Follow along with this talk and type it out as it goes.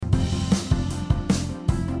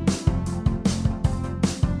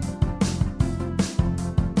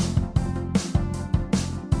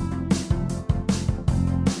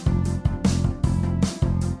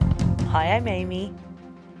Hi, I'm Amy.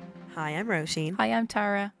 Hi, I'm Roisin. Hi, I'm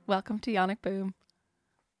Tara. Welcome to Yonic Boom.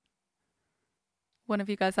 One of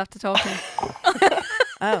you guys have to talk now.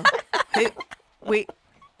 Oh, we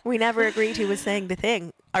never agreed who was saying the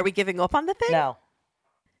thing. Are we giving up on the thing? No.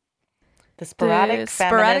 The Sporadic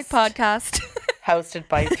Sporadic Feminist, podcast. hosted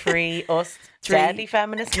by three deadly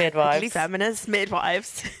feminist Deadly midwives, feminist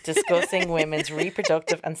midwives. discussing women's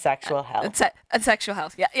reproductive and sexual health. And sexual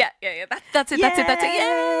health. Yeah. That's it.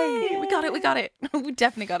 Yay! We got it. We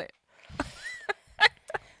definitely got it.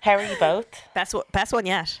 How are you both? Best one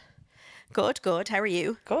yet. Good. How are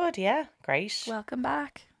you? Good, yeah, great. Welcome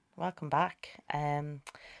back. Welcome back.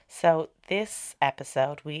 So this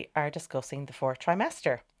episode we are discussing the fourth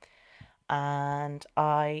trimester. And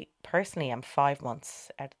I personally am 5 months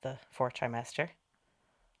out of the fourth trimester.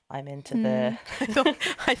 I'm into the...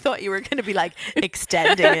 I thought you were going to be like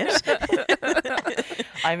extending it.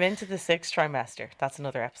 I'm into the sixth trimester. That's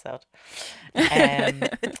another episode.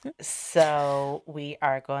 So we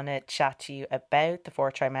are going to chat to you about the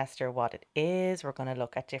fourth trimester, what it is. We're going to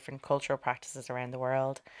look at different cultural practices around the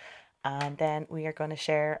world. And then we are going to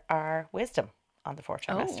share our wisdom on the fourth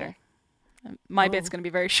trimester. My bit's going to be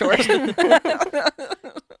very short.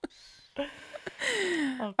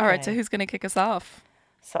 All right, so who's going to kick us off?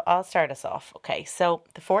 So I'll start us off. Okay, so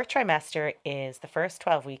the fourth trimester is the first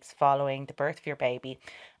 12 weeks following the birth of your baby,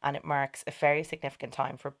 and it marks a very significant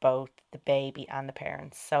time for both the baby and the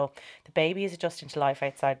parents. So the baby is adjusting to life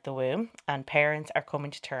outside the womb, and parents are coming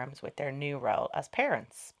to terms with their new role as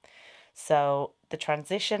parents. So the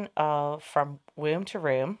transition from womb to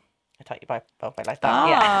room, I thought you both might like that.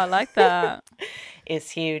 I like that. Is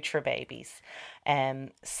huge for babies.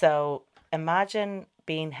 So imagine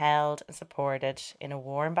being held and supported in a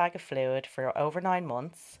warm bag of fluid for over 9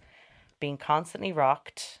 months, being constantly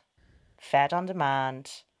rocked, fed on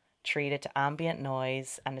demand, treated to ambient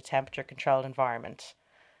noise and a temperature controlled environment.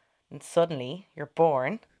 And suddenly you're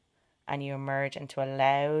born and you emerge into a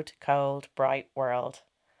loud, cold, bright world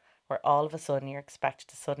where all of a sudden you're expected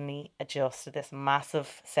to suddenly adjust to this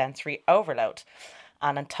massive sensory overload.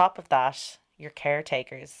 And on top of that, your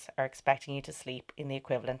caretakers are expecting you to sleep in the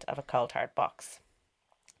equivalent of a cold hard box.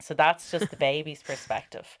 So that's just the baby's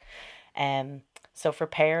perspective. So for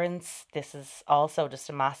parents, this is also just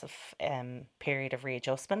a massive period of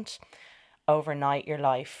readjustment. Overnight, your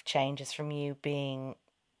life changes from you being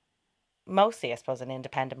mostly, I suppose, an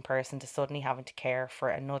independent person to suddenly having to care for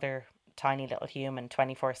another tiny little human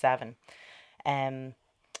 24/7.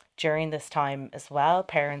 During this time as well,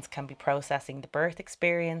 parents can be processing the birth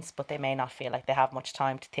experience, but they may not feel like they have much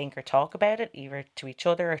time to think or talk about it, either to each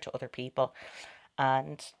other or to other people.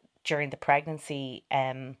 And during the pregnancy,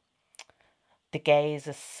 the gaze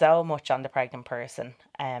is so much on the pregnant person.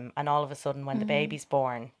 And all of a sudden, when the baby's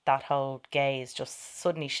born, that whole gaze just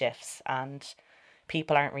suddenly shifts, and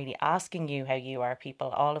people aren't really asking you how you are.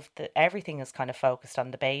 Everything is kind of focused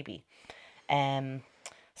on the baby.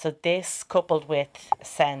 So this, coupled with a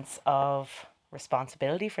sense of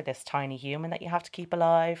responsibility for this tiny human that you have to keep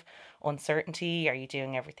alive, uncertainty, are you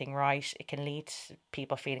doing everything right? It can lead to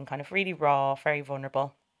people feeling kind of really raw, very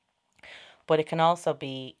vulnerable. But it can also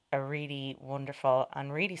be a really wonderful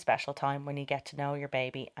and really special time when you get to know your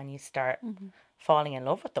baby and you start falling in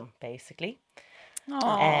love with them, basically.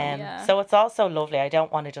 So it's also lovely. I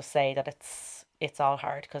don't want to just say that it's all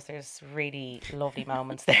hard, because there's really lovely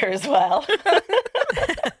moments there as well.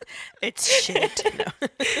 It's shit.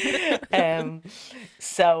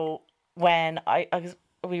 So when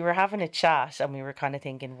we were having a chat and we were kind of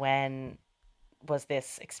thinking, when was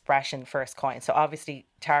this expression first coined? So obviously,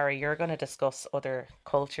 Tara, you're going to discuss other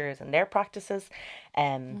cultures and their practices.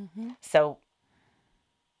 So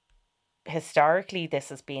historically, this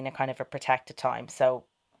has been a kind of a protected time. So,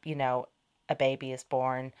 a baby is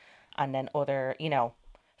born and then other,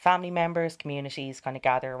 family members, communities kind of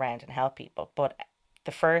gather around and help people. But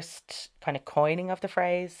the first kind of coining of the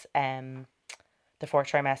phrase, the fourth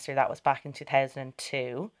trimester, that was back in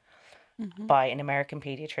 2002 by an American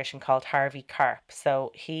pediatrician called Harvey Karp.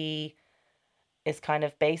 So he is kind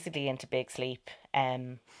of basically into big sleep.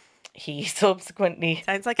 He subsequently...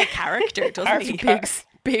 Sounds like a character, doesn't he?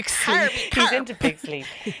 Big sleep. He's into big sleep.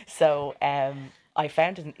 So I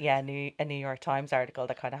found a New York Times article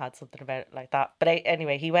that kind of had something about it like that. But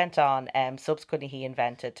anyway, he went on. Subsequently, he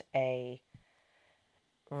invented a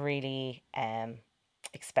really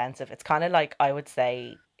expensive... It's kind of like, I would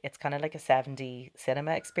say, it's kind of like a 70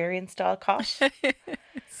 cinema experience style cot.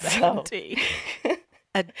 70.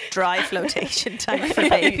 A dry flotation tank for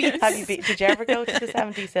babies. Did you ever go to the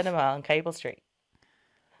 70 cinema on Cable Street?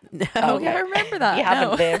 No. Oh, yeah, I remember that. You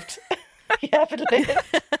haven't lived. You haven't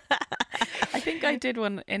lived. I think I did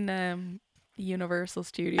one in Universal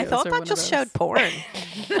Studios. I thought or that one just of showed those. porn.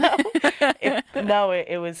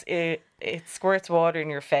 It squirts water in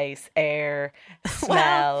your face, air,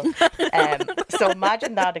 smell. So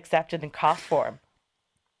imagine that excepted in cot form.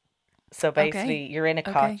 So basically, you're in a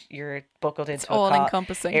cot, Okay. you're buckled It's into a all cot.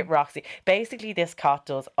 encompassing. It rocks you. Basically, this cot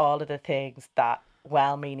does all of the things that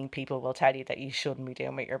well-meaning people will tell you that you shouldn't be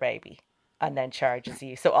doing with your baby, and then charges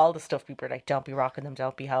you. So all the stuff people are like, don't be rocking them,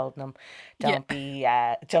 don't be holding them, don't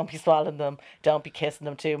be swallowing them, don't be kissing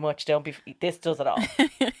them too much, don't be. This does it all.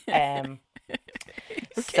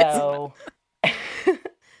 So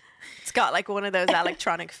It's got like one of those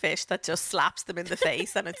electronic fish that just slaps them in the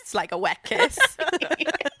face and it's like a wet kiss.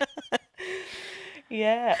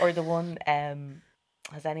 yeah, or the one.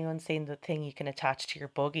 Has anyone seen the thing you can attach to your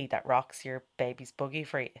buggy that rocks your baby's buggy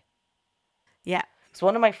for you? Yeah. So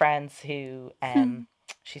one of my friends who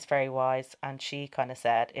she's very wise, and she kind of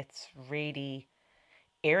said it's really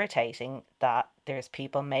irritating that there's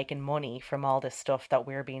people making money from all this stuff that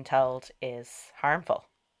we're being told is harmful.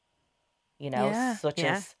 Such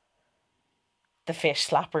Yeah. as the fish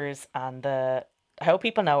slappers and the. I hope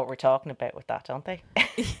people know what we're talking about with that, don't they?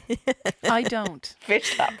 I don't.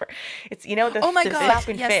 Fish slapper. It's the Oh my the god!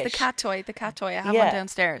 slapping Yes, fish. the cat toy. The cat toy. I have Yeah. one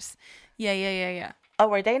downstairs. Yeah.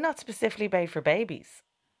 Oh, are they not specifically made for babies?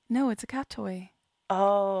 No, it's a cat toy.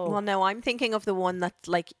 Oh, Well, no, I'm thinking of the one that's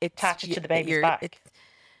like it's attach it to the y- baby's you're- back. it-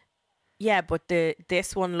 yeah, but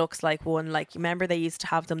this one looks like one like you remember they used to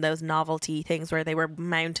have them those novelty things where they were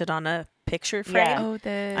mounted on a picture frame Yeah. Oh, the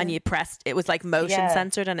and you pressed it was like motion Yeah.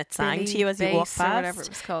 censored and it sang to Billy you as you walked Bass past. or whatever it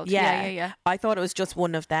was called. Yeah. Yeah. I thought it was just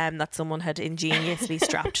one of them that someone had ingeniously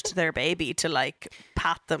strapped to their baby to like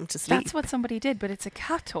pat them to sleep. That's what somebody did, but it's a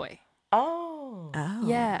cat toy. Oh. Oh.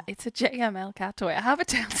 Yeah, it's a JML cat toy. I have it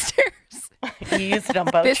downstairs. You used it on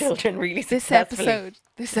both This- children really This successfully.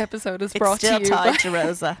 episode is It's brought still to you tied by, to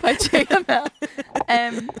Rosa. by JML.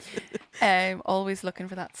 Always looking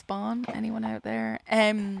for that spawn. Anyone out there?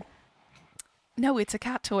 No, it's a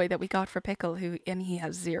cat toy that we got for Pickle, and he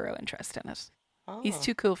has zero interest in it. He's Oh.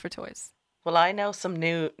 too cool for toys. Well, I know some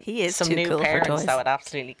new He is some too new cool for parents toys. that would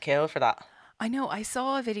absolutely kill for that. I know. I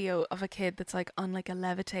saw a video of a kid that's like on like a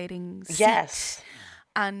levitating seat, Yes.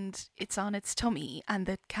 and it's on its tummy, and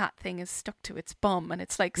the cat thing is stuck to its bum, and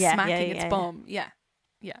it's like Yeah, smacking yeah, its yeah. bum. Yeah.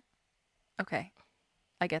 Okay,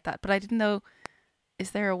 I get that, but I didn't know. Is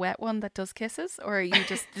there a wet one that does kisses, or are you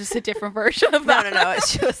just a different version of No, that? no.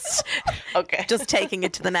 It's Okay. just taking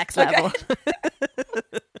it to the next Okay. level.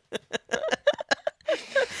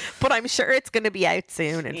 But I'm sure it's going to be out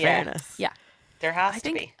soon. In Yeah. fairness, Yeah. There has I to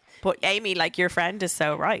think- be. But Amy, like your friend is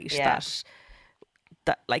so right Yeah.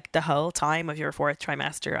 that like the whole time of your fourth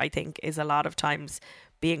trimester, I think, is a lot of times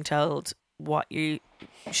being told what you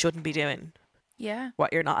shouldn't be doing, Yeah.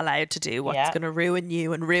 what you're not allowed to do, what's Yeah. going to ruin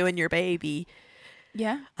you and ruin your baby,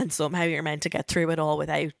 Yeah. and somehow you're meant to get through it all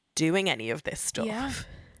without doing any of this stuff. Yeah.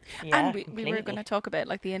 Yeah, And we were completely. going to talk about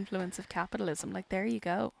like the influence of capitalism. Like, there you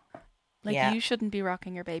go. Like, Yeah. you shouldn't be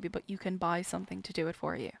rocking your baby, but you can buy something to do it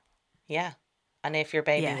for you. Yeah. And if your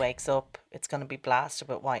baby Yeah. wakes up, it's going to be blasted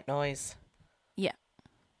with white noise. Yeah.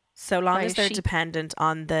 So long By as a they're sheep. dependent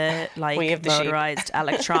on the like We have the sheep. motorized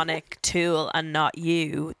electronic tool and not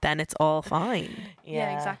you, then it's all fine.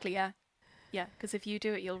 Yeah, exactly. Yeah. Yeah. Because if you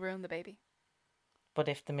do it, you'll ruin the baby. But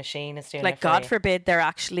if the machine is doing Like it for God you, forbid they're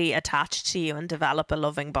actually attached to you and develop a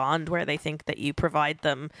loving bond where they think that you provide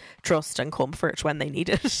them trust and comfort when they need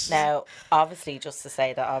it. Now, obviously, just to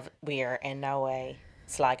say that we are in no way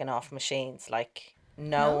slagging off machines. Like,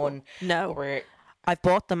 no one. No, We're I've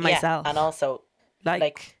bought them yeah, myself. and also,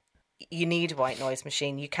 like you need a white noise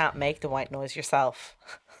machine. You can't make the white noise yourself.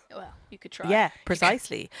 Well, you could try. yeah,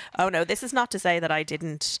 precisely. Oh no, this is not to say that I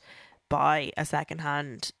didn't buy a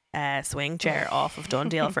secondhand swing chair off of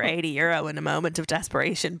Dundeel for €80 in a moment of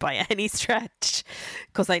desperation by any stretch,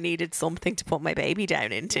 because I needed something to put my baby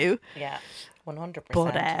down into. Yeah, 100%.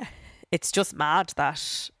 But it's just mad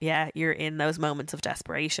that you're in those moments of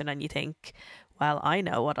desperation and you think, well, I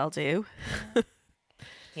know what I'll do.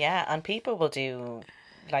 Yeah, and people will do,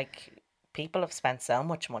 like, people have spent so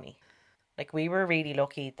much money. Like, we were really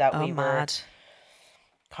lucky that we were Mad.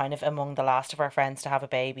 kind of among the last of our friends to have a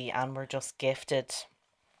baby, and we're just gifted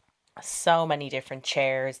so many different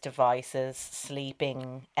chairs, devices,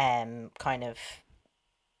 sleeping kind of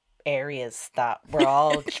areas that were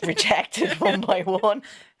all rejected one by one.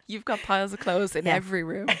 You've got piles of clothes in Yeah. every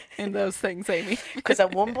room in those things, Amy. Because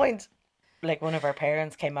at one point, like, one of our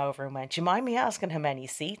parents came over and went, "Do you mind me asking how many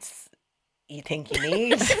seats you think you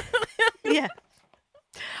need?" Yeah.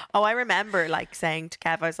 Oh, I remember like saying to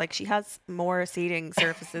Kev, I was like, she has more seating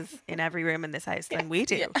surfaces in every room in this house than we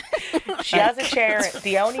do. She has a chair.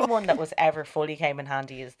 The only one that was ever fully came in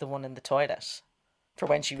handy is the one in the toilet for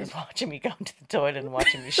when she was watching me going to the toilet and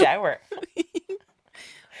watching me shower.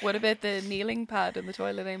 What about the kneeling pad in the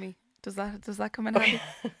toilet, Amy? Does that come in handy?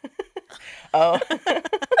 Oh,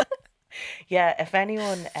 yeah. If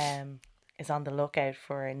anyone is on the lookout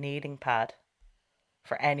for a kneeling pad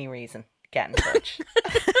for any reason, get in touch.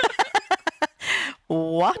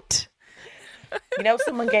 What? You know,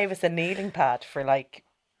 someone gave us a kneeling pad for like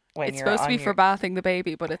when It's you're supposed to on be for bathing the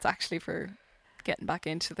baby, but it's actually for getting back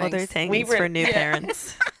into things. Other things We were- for new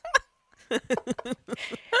parents.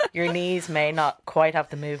 Your knees may not quite have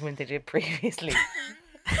the movement they did previously.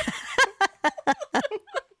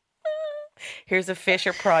 Here's a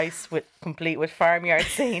Fisher Price complete with farmyard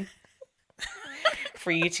scene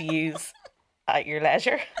for you to use at your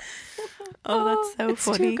leisure. Oh, that's so it's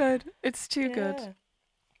funny. too good. It's too good.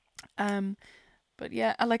 But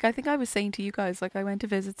yeah, like I think I was saying to you guys, like I went to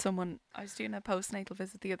visit someone. I was doing a postnatal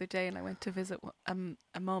visit the other day, and I went to visit a new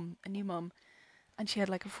mum, and she had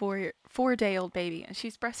like a 4-day-old baby, and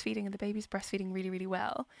she's breastfeeding, and the baby's breastfeeding really, really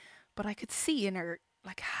well. But I could see in her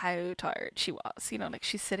like how tired she was. You know, like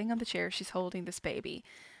she's sitting on the chair, she's holding this baby,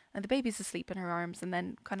 and the baby's asleep in her arms, and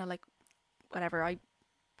then kind of like whatever. I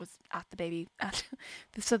was at the baby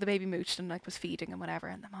so the baby mooched and like was feeding and whatever,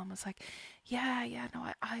 and the mom was like, yeah no,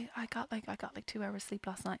 I got like 2 hours sleep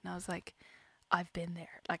last night. And I was like, I've been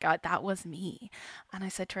there, like that was me. And I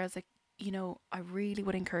said to her, I was like, you know, I really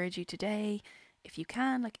would encourage you today, if you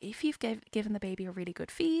can, like if you've given the baby a really good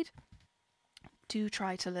feed, do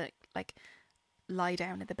try to like lie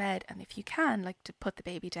down in the bed, and if you can, like to put the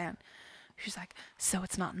baby down. She's like, so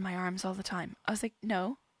it's not in my arms all the time. I was like,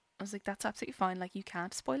 no. I was like, that's absolutely fine. Like, you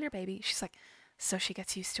can't spoil your baby. She's like, so she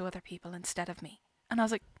gets used to other people instead of me. And I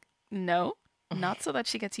was like, no, not so that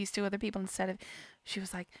she gets used to other people instead of. She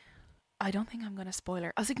was like, I don't think I'm going to spoil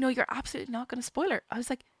her. I was like, no, you're absolutely not going to spoil her. I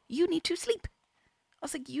was like, you need to sleep. I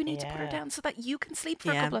was like, you need to put her down so that you can sleep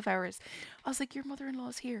for a couple of hours. I was like, your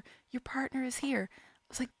mother-in-law's here. Your partner is here. I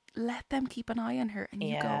was like, let them keep an eye on her, and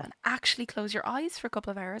you go and actually close your eyes for a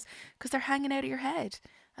couple of hours because they're hanging out of your head.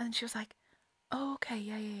 And then she was like, oh, okay,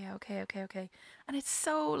 yeah, okay. And it's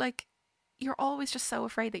so like, you're always just so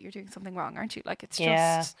afraid that you're doing something wrong, aren't you? Like, it's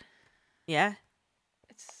just. Yeah.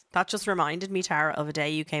 It's. That just reminded me, Tara, of a day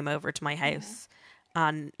you came over to my house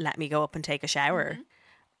and let me go up and take a shower.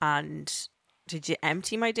 And did you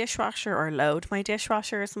empty my dishwasher or load my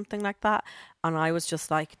dishwasher or something like that? And I was just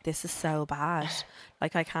like, this is so bad.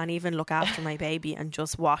 Like, I can't even look after my baby and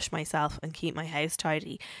just wash myself and keep my house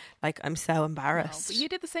tidy. Like, I'm so embarrassed. No, but you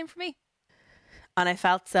did the same for me. And I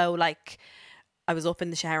felt so like, I was up in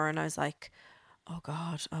the shower and I was like, oh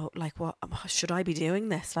God, like what, should I be doing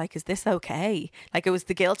this? Like, is this okay? Like, it was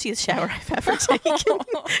the guiltiest shower I've ever taken.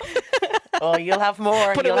 Oh, you'll have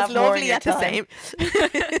more. But You'll it was have more in lovely your at the time. same.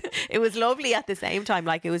 It was lovely at the same time.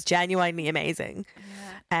 Like, it was genuinely amazing.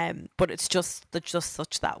 But it's just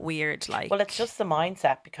such that weird, like. Well, it's just the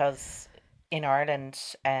mindset, because in Ireland,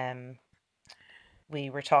 we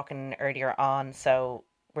were talking earlier on, so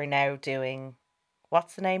we're now doing,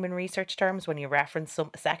 what's the name in research terms when you reference a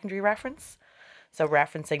secondary reference? So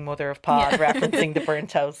referencing Mother of Pod, referencing the Burnt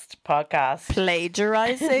Toast podcast.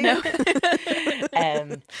 Plagiarizing.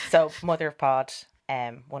 So Mother of Pod,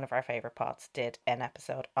 one of our favourite pods, did an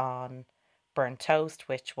episode on Burnt Toast,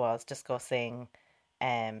 which was discussing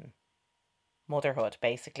motherhood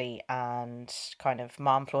basically, and kind of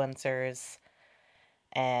momfluencers.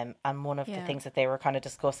 And one of the things that they were kind of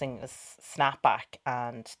discussing was snapback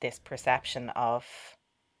and this perception of,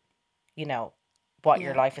 you know, what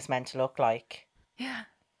your life is meant to look like. Yeah.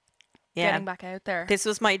 Yeah. Getting back out there. This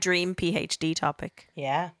was my dream PhD topic.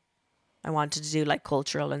 Yeah. I wanted to do like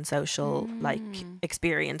cultural and social like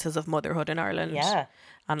experiences of motherhood in Ireland. Yeah.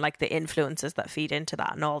 And like the influences that feed into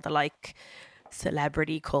that, and all the like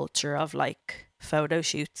celebrity culture of like photo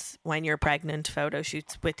shoots when you're pregnant, photo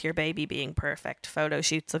shoots with your baby being perfect, photo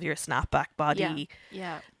shoots of your snapback body.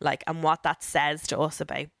 Yeah. Like, and what that says to us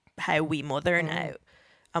about how we mother now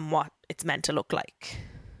and what it's meant to look like.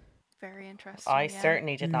 Very interesting. I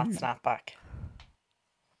certainly did not snap back.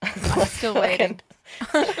 I'm still waiting.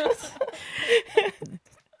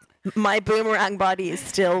 My boomerang body is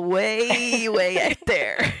still way, way out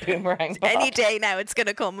there. Boomerang bod. Any day now, it's going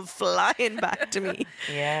to come flying back to me.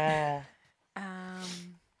 Yeah.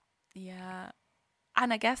 Yeah.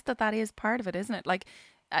 And I guess that is part of it, isn't it? Like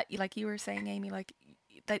you were saying, Amy, like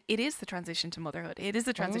that it is the transition to motherhood. It is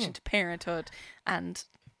the transition to parenthood. And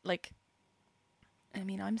like, I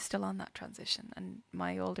mean, I'm still on that transition, and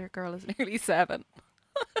my older girl is nearly 7.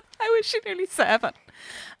 How is she nearly 7?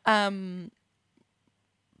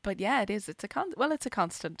 But yeah, it is. It's a it's a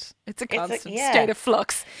constant. It's a constant state of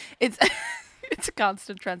flux. It's it's a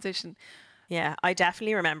constant transition. Yeah, I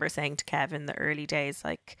definitely remember saying to Kev in the early days,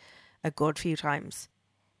 like a good few times,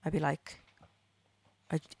 I'd be like,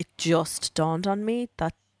 it just dawned on me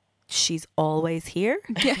that she's always here.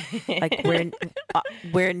 Yeah. Like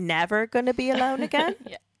we're never going to be alone again.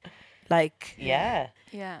 Yeah. Like, Yeah.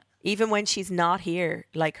 Yeah. even when she's not here,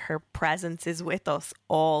 like her presence is with us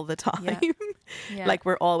all the time. Yeah. Yeah. Like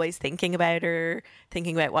we're always thinking about her,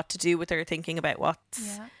 thinking about what to do with her, thinking about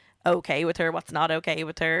what's Yeah. okay with her, what's not okay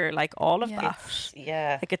with her, like all of Yeah. that.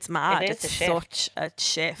 Yeah. Like it's mad. It is It's a shift. such a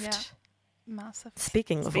shift. Yeah. Massive.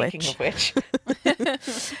 Speaking of Speaking which, of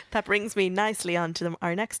which, that brings me nicely on to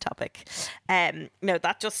our next topic. No,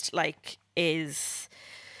 that just like is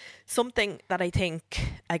something that I think,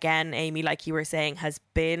 again, Amy, like you were saying, has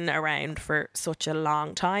been around for such a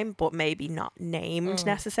long time, but maybe not named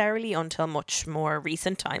necessarily until much more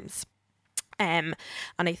recent times. And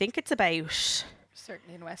I think it's about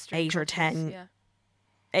Certainly in Western 8 or countries, 10 Yeah.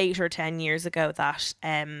 8 or 10 years ago that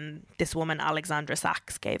this woman, Alexandra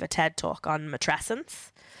Sachs, gave a TED talk on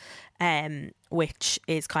matrescence, which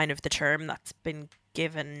is kind of the term that's been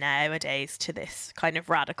given nowadays to this kind of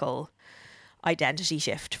radical identity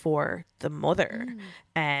shift for the mother.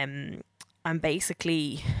 And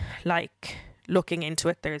basically, like, looking into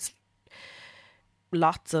it, there's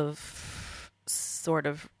lots of sort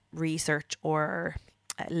of research or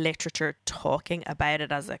literature talking about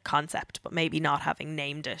it as a concept, but maybe not having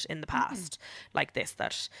named it in the past like this,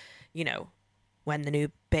 that, you know, when the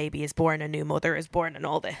new baby is born, a new mother is born and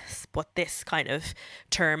all this. But this kind of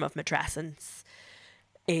term of matrescence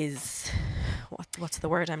is what's the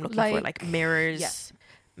word I'm looking for? Like mirrors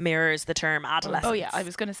the term adolescence. Oh yeah, I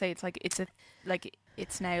was going to say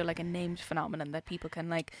it's now like a named phenomenon that people can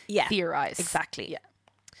like theorize. Exactly. Yeah.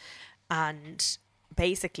 And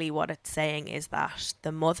basically what it's saying is that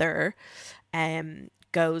the mother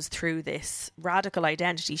goes through this radical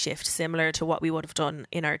identity shift similar to what we would have done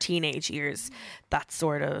in our teenage years, that's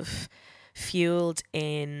sort of fueled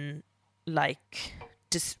in like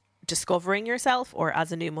discovering yourself, or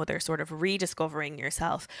as a new mother sort of rediscovering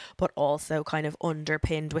yourself, but also kind of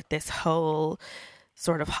underpinned with this whole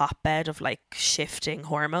sort of hotbed of like shifting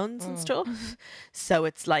hormones and stuff. So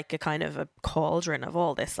it's like a kind of a cauldron of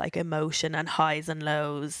all this like emotion and highs and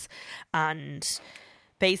lows, and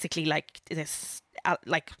basically like this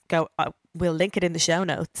we'll link it in the show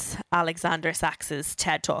notes, Alexandra Sachs's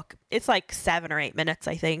TED talk. It's like 7 or 8 minutes,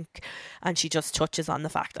 I think, and she just touches on the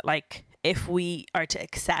fact that like if we are to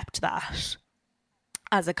accept that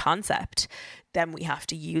as a concept, then we have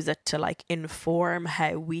to use it to like inform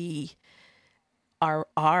how we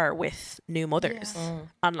are with new mothers.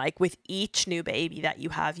 And like with each new baby that you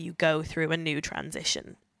have, you go through a new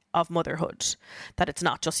transition of motherhood, that it's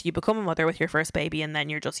not just you become a mother with your first baby and then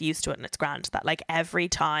you're just used to it and it's grand. That like every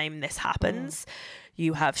time this happens,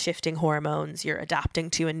 you have shifting hormones, you're adapting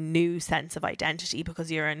to a new sense of identity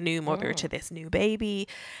because you're a new mother to this new baby,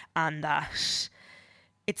 and that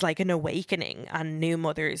it's like an awakening, and new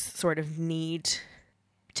mothers sort of need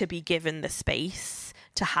to be given the space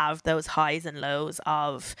to have those highs and lows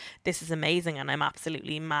of this is amazing and I'm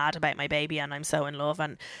absolutely mad about my baby and I'm so in love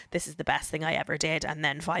and this is the best thing I ever did, and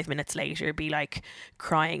then 5 minutes later be like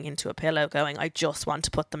crying into a pillow going, I just want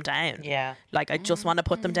to put them down. Like I just want to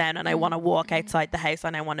put them down and I want to walk outside the house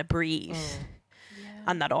and I want to breathe.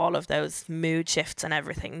 And that all of those mood shifts and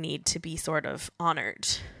everything need to be sort of honoured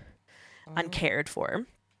and cared for.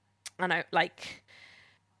 And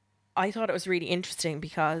I thought it was really interesting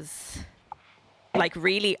because like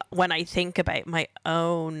really when I think about my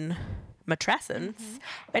own matrescence,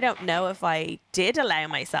 I don't know if I did allow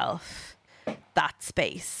myself that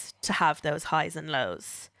space to have those highs and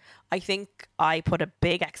lows. I think I put a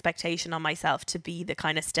big expectation on myself to be the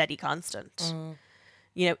kind of steady constant.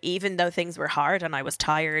 You know, even though things were hard and I was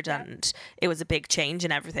tired and it was a big change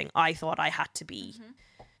and everything, I thought I had to be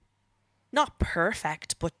not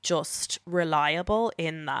perfect, but just reliable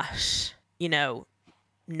in that, you know,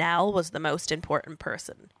 Nell was the most important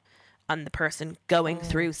person and the person going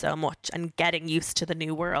through so much and getting used to the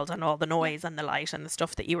new world and all the noise and the light and the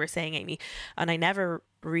stuff that you were saying, Amy. And I never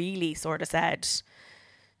really sort of said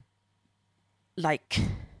like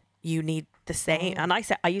you need the same. And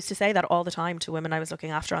I used to say that all the time to women I was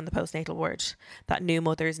looking after on the postnatal ward, that new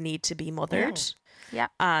mothers need to be mothered. Yeah.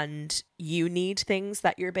 And you need things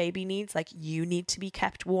that your baby needs. Like you need to be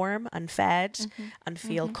kept warm and fed and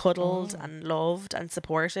feel cuddled and loved and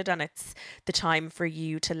supported. And it's the time for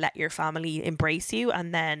you to let your family embrace you.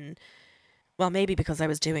 And then, well, maybe because I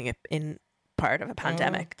was doing it in part of a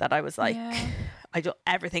pandemic that I was like, Yeah. I do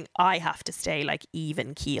everything. I have to stay like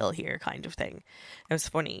even keel here, kind of thing. It was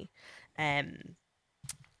funny. And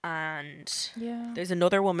Yeah. there's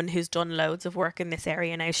another woman who's done loads of work in this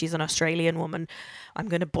area now. She's an Australian woman. I'm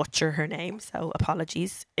going to butcher her name, so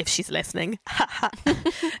apologies if she's listening.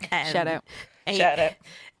 Shout out. Shout out.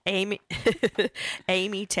 Amy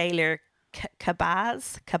Amy Taylor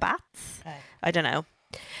Kabatz. Aye. I don't know.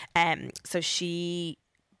 So she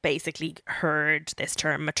basically heard this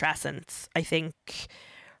term matrescence. I think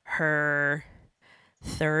her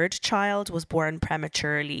third child was born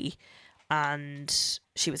prematurely and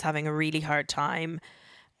she was having a really hard time,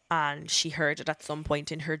 and she heard it at some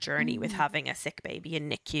point in her journey with having a sick baby in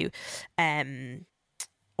NICU.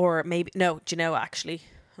 Or maybe no, do you know actually?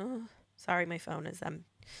 Oh, sorry, my phone is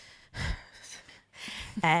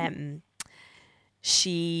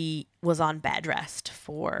she was on bed rest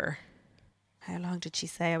for, how long did she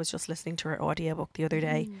say? I was just listening to her audiobook the other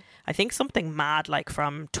day. I think something mad, like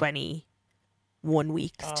from 21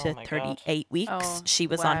 weeks Oh to my God. 38 weeks. Oh, She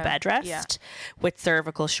was on wow. bed rest Yeah. with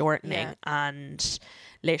cervical shortening, Yeah. and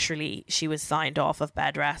literally she was signed off of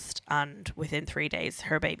bed rest, and within 3 days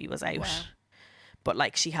her baby was out. Wow. But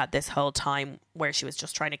like she had this whole time where she was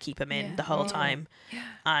just trying to keep him in Yeah. the whole time,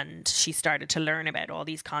 and she started to learn about all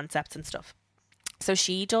these concepts and stuff. So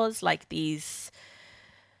she does like these,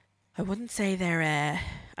 I wouldn't say they're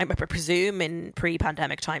I presume in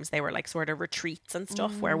pre-pandemic times they were like sort of retreats and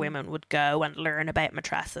stuff where women would go and learn about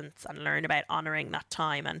matrescence and learn about honouring that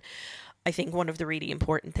time. And I think one of the really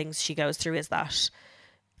important things she goes through is that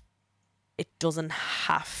it doesn't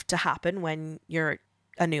have to happen when you're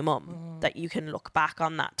a new mum, that you can look back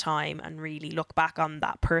on that time and really look back on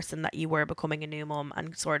that person that you were becoming a new mum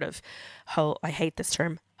and sort of hold, I hate this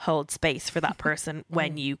term, hold space for that person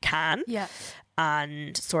when you can, Yeah.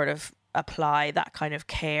 and sort of apply that kind of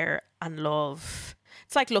care and love.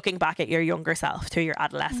 It's like looking back at your younger self through your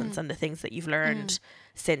adolescence and the things that you've learned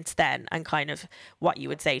since then, and kind of what you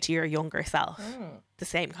would say to your younger self. The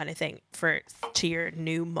same kind of thing to your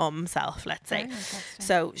new mum self, let's say. Very interesting.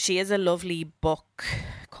 So she has a lovely book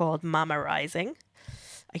called Mama Rising.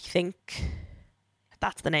 I think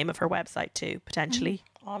that's the name of her website too, potentially.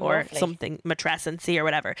 Oh, Or lovely. something, matrescency or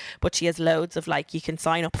whatever. But she has loads of, like, you can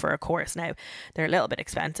sign up for a course now. They're a little bit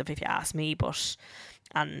expensive if you ask me, but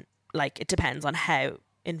and like it depends on how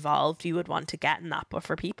involved you would want to get in that. But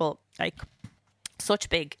for people, like, such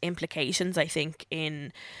big implications, I think,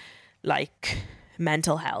 in like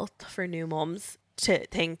mental health for new mums, to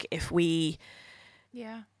think if we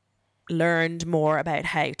Yeah. learned more about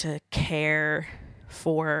how to care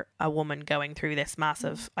for a woman going through this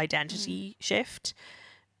massive identity shift,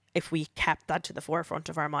 if we kept that to the forefront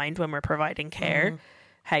of our mind when we're providing care,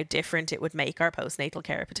 how different it would make our postnatal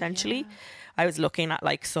care potentially. I was looking at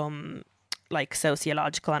like some like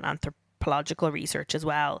sociological and anthropological research as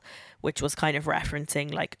well, which was kind of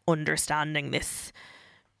referencing like understanding this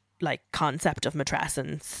like concept of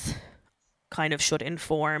matrescence kind of should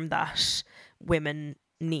inform that women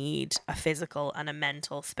need a physical and a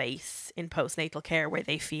mental space in postnatal care where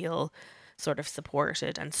they feel sort of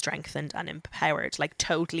supported and strengthened and empowered, like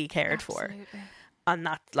totally cared for. Absolutely. And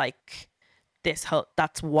that like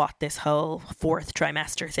that's what this whole fourth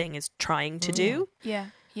trimester thing is trying to do. Yeah.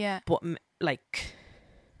 Yeah. But like,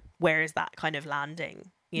 where is that kind of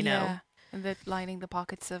landing, you know? Yeah. And the lining the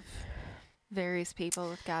pockets of various people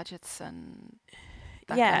with gadgets and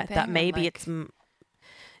that Yeah, kind of thing, that and, maybe like, it's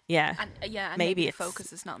yeah, and maybe maybe the it's-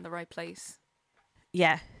 focus is not in the right place.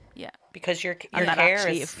 yeah, Yeah. Because your And that care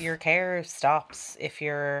actually is, if- your care stops if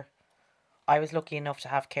you're. I was lucky enough to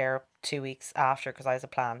have care 2 weeks after because I was a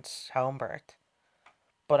planned home birth,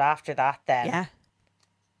 but after that, then yeah.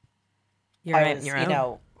 You're I out on was, your you own.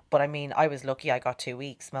 know. But I mean, I was lucky. I got 2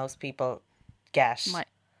 weeks. Most people get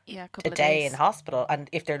Yeah. A a couple of day days. in hospital, and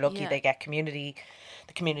if they're lucky, Yeah. they get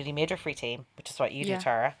the community midwifery team, which is what you Yeah. do,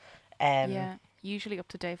 Tara. Yeah. Usually up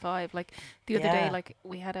to day 5. Like the other day, Yeah. like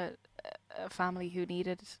we had a family who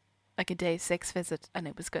needed like a day 6 visit, and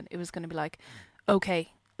it was going to be like,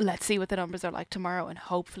 okay, let's see what the numbers are like tomorrow, and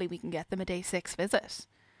hopefully we can get them a day 6 visit.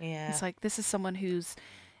 Yeah. It's like, this is someone who's,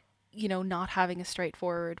 you know, not having a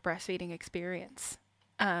straightforward breastfeeding experience.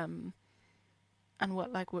 And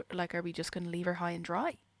what, like, are we just going to leave her high and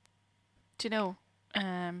dry? Do you know?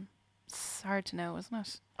 It's hard to know, isn't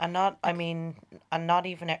it? And not, I mean, and not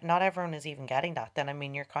even, not everyone is even getting that. Then, I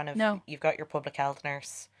mean, you're kind of, No. you've got your public health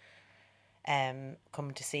nurse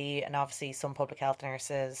coming to see, and obviously some public health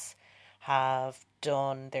nurses have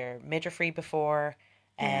done their midwifery before.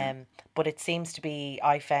 Yeah. But it seems to be,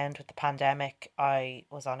 I found with the pandemic, I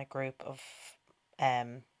was on a group of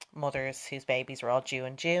mothers whose babies were all due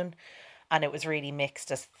in June, and it was really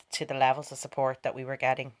mixed as to the levels of support that we were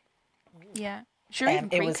getting. Yeah. Sure, even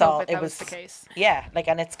It was pre-COVID, all, that was the case. yeah, like,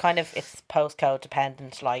 and it's kind of, it's postcode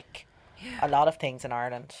dependent, like a lot of things in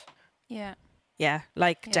Ireland. Yeah. Yeah,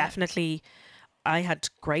 like Yeah. definitely I had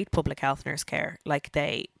great public health nurse care, like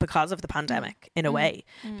they, because of the pandemic in a way,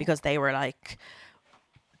 because they were like,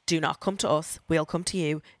 do not come to us, we'll come to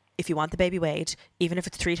you. If you want the baby weighed, even if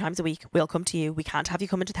it's 3 times a week, we'll come to you. We can't have you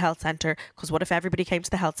come into the health centre, because what if everybody came to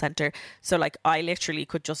the health centre? So like I literally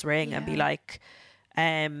could just ring and be Yeah. like,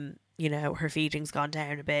 you know, her feeding's gone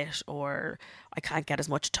down a bit, or I can't get as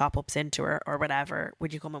much top ups into her, or whatever.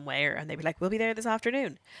 Would you come and weigh her? And they'd be like, we'll be there this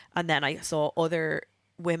afternoon. And then I saw other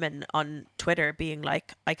women on Twitter being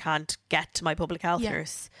like, I can't get to my public health Yeah.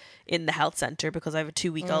 nurse in the health centre because I have a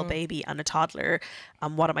 2-week-old baby and a toddler,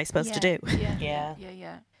 and what am I supposed to do? Yeah.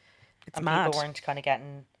 It's And mad. people weren't kind of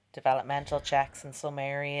getting developmental checks in some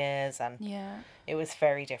areas, and Yeah. it was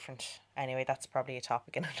very different. Anyway, that's probably a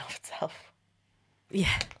topic in and of itself.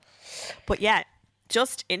 Yeah. But yeah,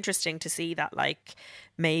 just interesting to see that, like,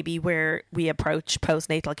 maybe where we approach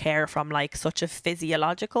postnatal care from like such a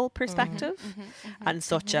physiological perspective and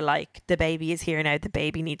such a like, the baby is here now, the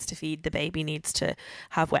baby needs to feed, the baby needs to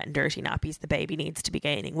have wet and dirty nappies, the baby needs to be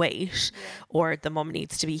gaining weight, or the mum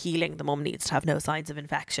needs to be healing, the mum needs to have no signs of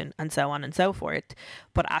infection, and so on and so forth.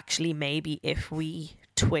 But actually maybe if we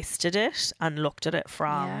twisted it and looked at it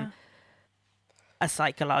from a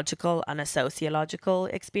psychological and a sociological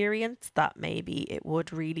experience, that maybe it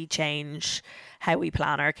would really change how we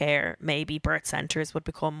plan our care. Maybe birth centres would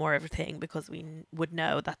become more of a thing, because we would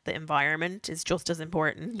know that the environment is just as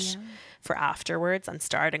important for afterwards, and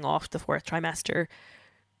starting off the 4th trimester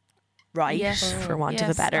right, Yes. for want of a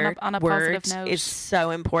Yes, better on a word, positive note. is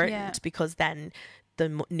so important. Yeah. Because then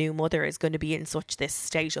the new mother is going to be in such this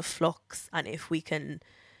state of flux, and if we can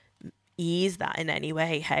ease that in any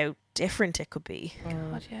way, how different it could be.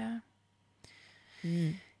 God, yeah.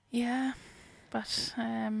 Yeah. But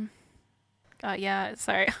God, yeah,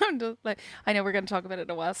 sorry. I'm just like, I know we're going to talk about it in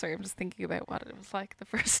a while. Sorry, I'm just thinking about what it was like the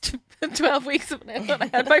first 12 weeks of it when I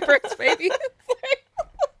had my first baby.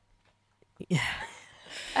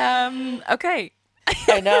 Okay.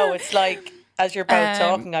 I know, it's like, as you're both Um,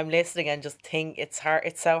 talking, I'm listening and just think it's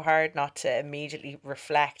so hard not to immediately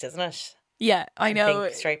reflect, isn't it? Yeah, I And know.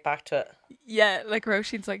 think straight back to it. Yeah, like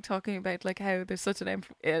Roisin's like talking about like how there's such an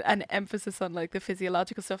emphasis on like the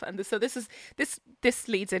physiological stuff, and so this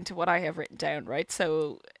leads into what I have written down, right?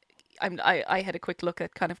 So I had a quick look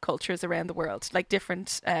at kind of cultures around the world, like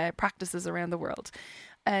different practices around the world,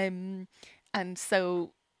 and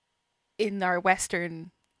so in our Western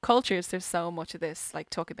cultures, there's so much of this like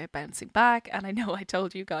talking about bouncing back, and I know I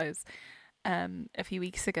told you guys a few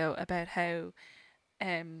weeks ago about how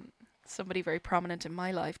somebody very prominent in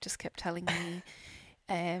my life just kept telling me,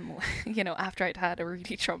 you know, after I'd had a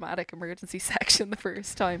really traumatic emergency section the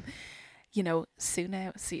first time, you know, as soon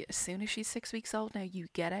as she's 6 weeks old now, you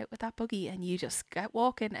get out with that buggy and you just get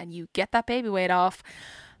walking and you get that baby weight off.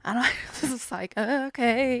 And I was just like,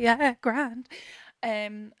 okay, yeah, grand.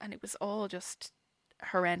 And it was all just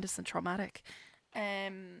horrendous and traumatic.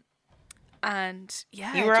 And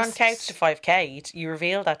yeah, You were on Couch to 5K. You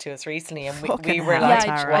revealed that to us recently, and we Fucking were hell, like,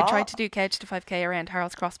 yeah, Tara. I tried to do Couch to 5K around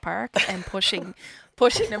Harold's Cross Park and pushing a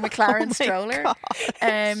McLaren stroller,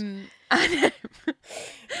 and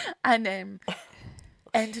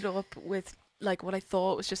ended up with like what I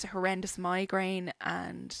thought was just a horrendous migraine,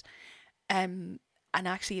 and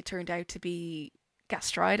actually it turned out to be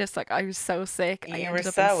gastritis. Like I was so sick, I You ended were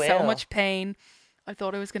up so in so ill. much pain. I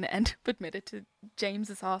thought I was going to end up admitted to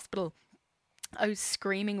James's hospital. I was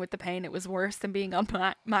screaming with the pain. It was worse than being on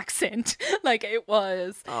Maxint. Like it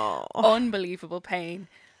was unbelievable pain.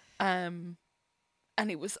 And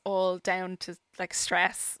it was all down to like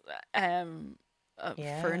stress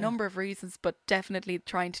for a number of reasons, but definitely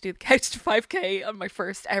trying to do the Couch to 5K on my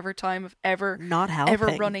first ever time of ever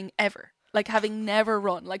running ever. Like having never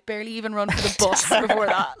run, like barely even run for the bus before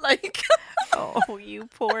that. Like Oh, you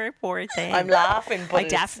poor thing. I'm laughing, but I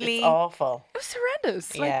it's definitely- awful. it was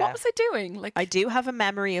horrendous. Like Yeah. what was I doing? Like I do have a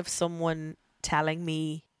memory of someone telling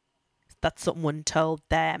me that someone told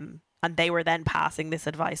them, and they were then passing this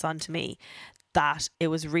advice on to me, that it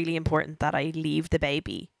was really important that I leave the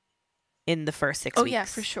baby in the first 6 oh weeks. yeah,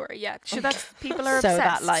 for sure. Yeah, sure. That's people are So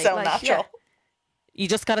obsessed. that, like- So yeah. natural. You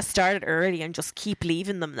just got to start it early and just keep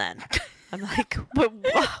leaving them then. I'm like, but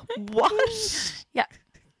what? Yeah.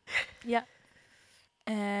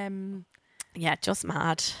 Yeah, just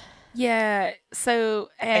mad. Yeah. So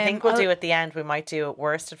I think we'll do at the end. We might do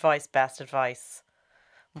worst advice, best advice.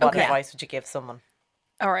 What Okay. advice would you give someone?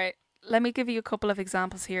 All right. Let me give you a couple of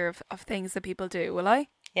examples here of things that people do. Will I?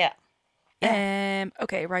 Yeah.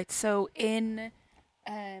 Okay, right. So in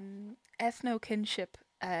ethno kinship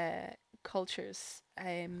cultures,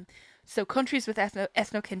 so countries with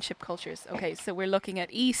ethno kinship cultures. Okay, so we're looking at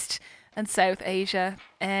East and South Asia.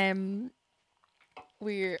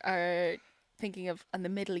 We are thinking of in the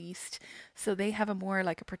Middle East. So they have a more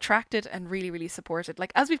like a protracted and really, really supported.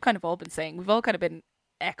 Like as we've kind of all been saying, we've all kind of been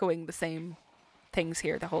echoing the same things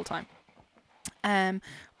here the whole time.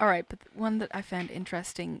 All right, but one that I found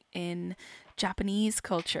interesting in Japanese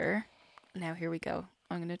culture. Now here we go.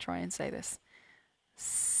 I'm going to try and say this.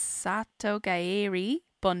 Satogaeri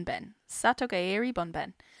bunben. Satogaeri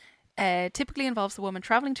bunben. Typically involves a woman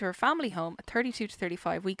traveling to her family home at 32 to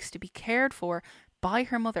 35 weeks to be cared for by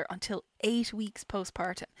her mother until 8 weeks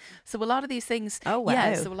postpartum. So a lot of these things, Oh, wow.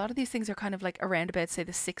 yeah. So a lot of these things are kind of like around about, say,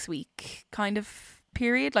 the 6 week kind of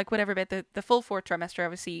period, like whatever. About the full fourth trimester,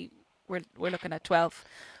 obviously, we're looking at 12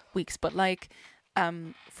 weeks. But like,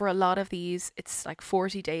 for a lot of these, it's like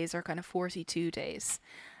 40 days or kind of 42 days.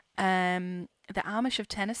 The Amish of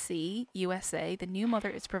Tennessee, USA, the new mother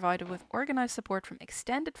is provided with organised support from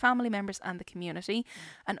extended family members and the community,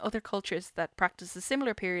 and other cultures that practice a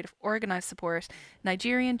similar period of organised support: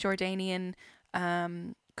 Nigerian, Jordanian,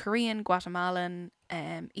 Korean, Guatemalan,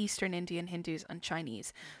 Eastern Indian, Hindus, and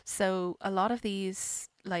Chinese. So a lot of these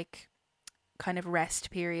like kind of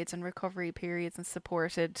rest periods and recovery periods and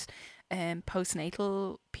supported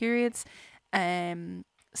postnatal periods,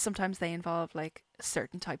 sometimes they involve like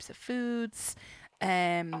certain types of foods,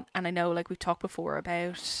 and I know like we've talked before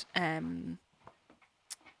about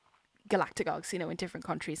galactagogues, in different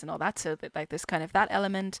countries and all that, so that like there's kind of that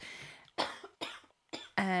element.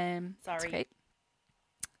 Sorry.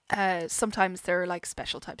 Okay. Sometimes there are like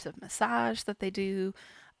special types of massage that they do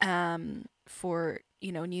for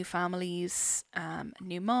new families,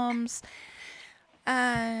 new moms.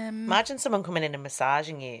 Imagine someone coming in and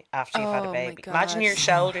massaging you after you've had a Oh my baby. Imagine your God.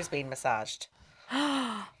 shoulders being massaged.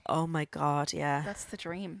 Oh my God, yeah. That's the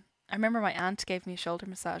dream. I remember my aunt gave me a shoulder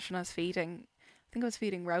massage when I was feeding. I think I was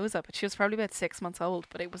feeding Rosa, but she was probably about 6 months old.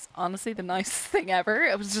 But it was honestly the nicest thing ever.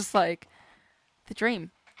 It was just like the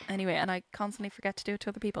dream. Anyway, and I constantly forget to do it to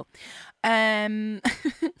other people.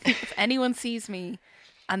 If anyone sees me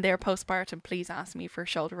and they're postpartum, please ask me for a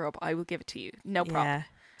shoulder rub. I will give it to you. No problem. Yeah.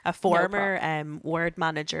 A former word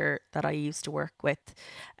manager that I used to work with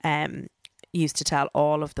used to tell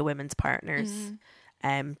all of the women's partners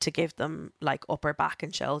to give them like upper back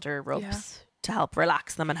and shoulder rubs to help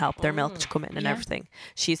relax them and help their milk to come in and everything.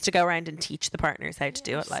 She used to go around and teach the partners how to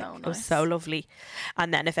do it. Like, so it was nice. so lovely.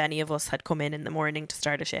 And then if any of us had come in the morning to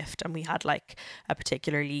start a shift and we had like a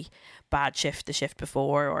particularly bad shift the shift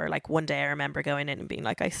before, or like one day I remember going in and being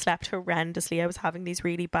like, I slept horrendously, I was having these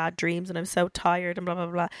really bad dreams and I'm so tired and blah blah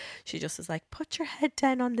blah, she just was like, put your head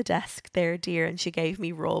down on the desk there, dear, and she gave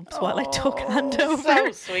me rubs while I took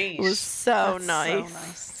handover. So sweet. It was so That's nice. So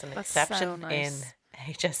nice. It's an That's exception so nice.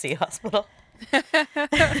 in HSC hospital.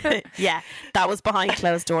 Yeah, that was behind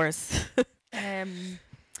closed doors.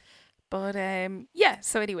 But yeah,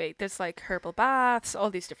 so anyway, there's like herbal baths,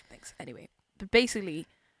 all these different things. Anyway, but basically,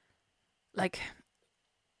 like,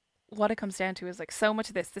 what it comes down to is like so much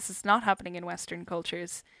of this is not happening in Western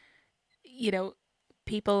cultures.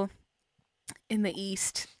 People in the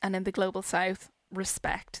East and in the global South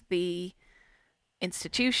respect the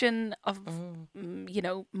institution of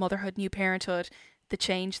motherhood, new parenthood, the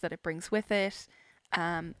change that it brings with it,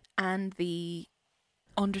 and the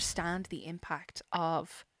understand the impact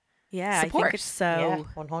of Yeah, support. I think it's so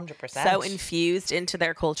 100%. so infused into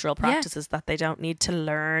their cultural practices that they don't need to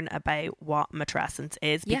learn about what matrescence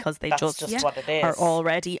is, Yeah. because they That's just, just what it is. are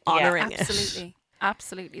already honouring it.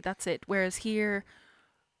 Absolutely, that's it. Whereas here,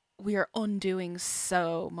 we are undoing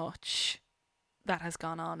so much that has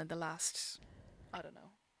gone on in the last, I don't know.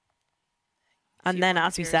 And few then, hundred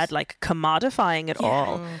as we years. said, like commodifying it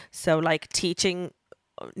all. So like teaching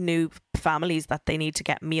new families that they need to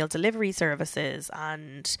get meal delivery services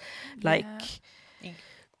and like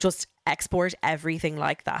just export everything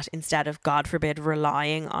like that, instead of, God forbid,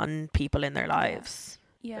 relying on people in their lives.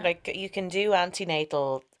 Yeah. Like, you can do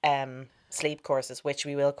antenatal sleep courses, which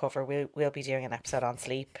we will cover. We'll be doing an episode on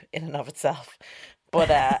sleep in and of itself. But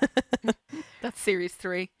That's series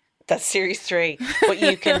 3. that's series 3. But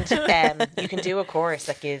you can do a course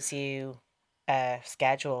that gives you a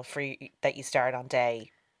schedule that you start on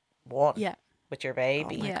day 1 Yeah. with your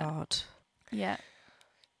baby. Oh my Yeah. God. Yeah.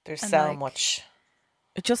 There's And, so like, much.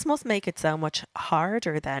 It just must make it so much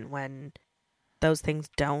harder then when those things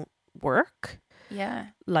don't work. Yeah.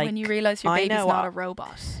 Like, when you realise your I baby's know not I- a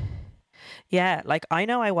robot. Yeah, like I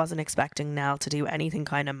know I wasn't expecting Nell to do anything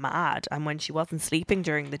kind of mad, and when she wasn't sleeping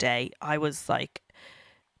during the day, I was like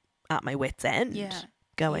at my wit's end, Yeah.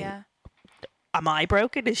 going, Yeah. am I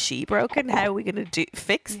broken? Is she broken? How are we going to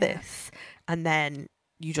fix Yeah. this? And then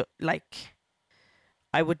you just like,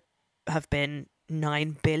 I would have been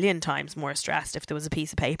 9 billion times more stressed if there was a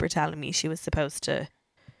piece of paper telling me she was supposed to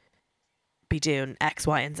be doing X,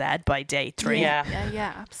 Y, and Z by day 3. Yeah.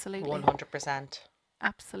 Yeah, absolutely. 100%.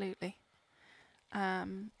 Absolutely.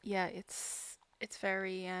 Yeah, it's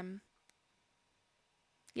very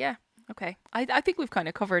yeah, okay. I think we've kind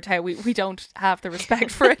of covered how we don't have the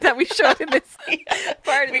respect for it that we should in this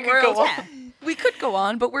part of We the could go world. on. We could go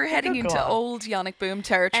on, but we're heading could go into on. old Yannick Boom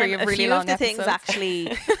territory of a really few long of the episodes. things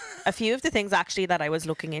actually a few of the things actually that I was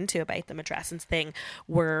looking into about the matrescence thing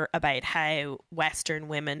were about how Western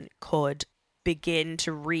women could begin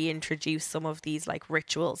to reintroduce some of these like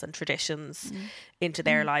rituals and traditions into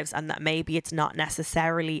their lives, and that maybe it's not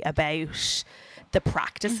necessarily about the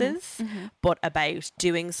practices but about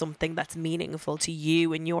doing something that's meaningful to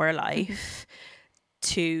you in your life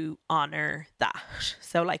to honor that.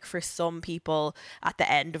 So like for some people at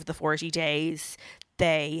the end of the 40 days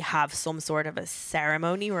they have some sort of a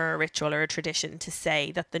ceremony or a ritual or a tradition to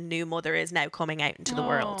say that the new mother is now coming out into the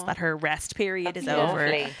world, Oh. that her rest period That's is over,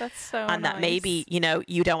 lovely. That's so and that nice. maybe, you know,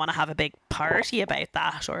 you don't want to have a big party about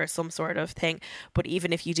that or some sort of thing, but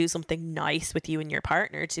even if you do something nice with you and your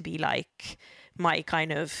partner to be like, my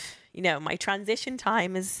kind of, you know, my transition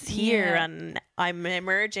time is here Yeah. and I'm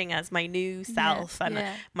emerging as my new self, and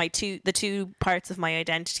yeah. the two parts of my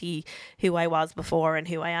identity, who I was before and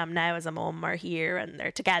who I am now as a mum, are here and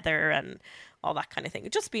they're together and all that kind of thing.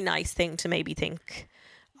 It'd just be a nice thing to maybe think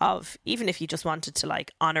of, even if you just wanted to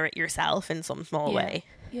like honor it yourself in some small way.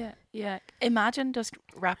 Yeah. Imagine just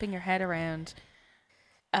wrapping your head around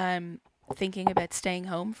thinking about staying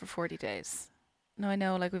home for 40 days. No, I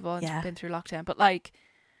know, like we've all Yeah. been through lockdown, but like,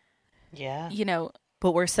 Yeah. you know,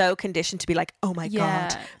 But we're so conditioned to be like, oh my Yeah.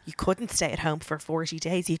 God, you couldn't stay at home for 40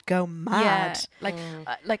 days. You'd go mad.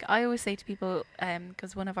 yeah, like I always say to people,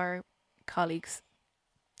 because one of our colleagues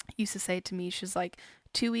used to say to me, she's like,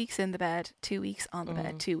 2 weeks in the bed, 2 weeks on the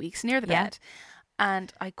bed, 2 weeks near the Yeah. bed.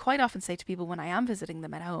 And I quite often say to people when I am visiting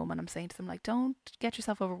them at home, and I'm saying to them like, don't get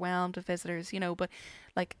yourself overwhelmed with visitors, you know, but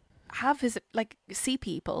like see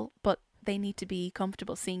people, but they need to be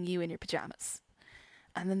comfortable seeing you in your pajamas.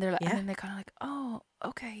 And then they're like, Yeah. and then they're kind of like, oh,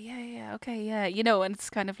 okay, yeah, okay, yeah, you know, and it's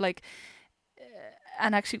kind of like,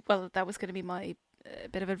 and actually, well, that was going to be my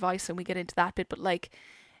bit of advice when we get into that bit, but like,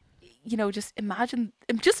 you know, just imagine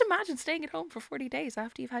staying at home for 40 days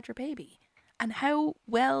after you've had your baby, and how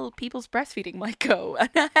well people's breastfeeding might go, and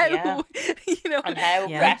how Yeah. you know, And how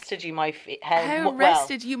Yeah. rested you might feel. how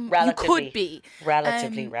rested you could be,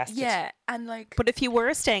 Relatively rested. yeah, and like, But if you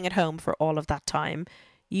were staying at home for all of that time,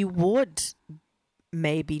 you would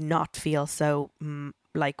maybe not feel so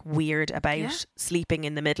like weird about Yeah. sleeping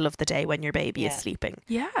in the middle of the day when your baby is Yeah. sleeping,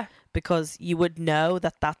 yeah, because you would know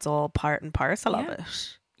that that's all part and parcel of Yeah.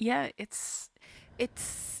 it. yeah, it's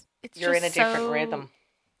You're in a just different so- rhythm.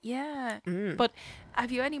 Yeah. Mm. But have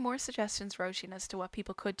you any more suggestions, Roisin, as to what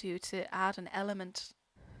people could do to add an element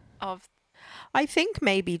of I think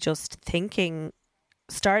maybe just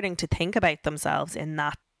starting to think about themselves in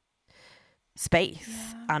that space,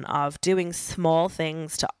 Yeah. and of doing small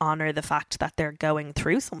things to honor the fact that they're going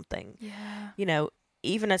through something. yeah, You know,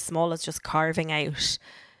 even as small as just carving out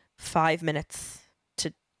 5 minutes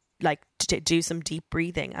to like to do some deep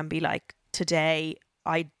breathing and be like, today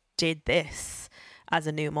I did this as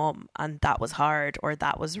a new mum and that was hard, or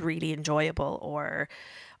that was really enjoyable, or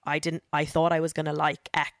I thought I was going to like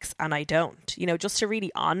X and I don't. You know, just to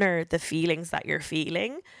really honor the feelings that you're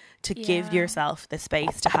feeling, to give Yeah. yourself the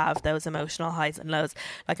space to have those emotional highs and lows.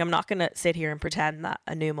 Like, I'm not going to sit here and pretend that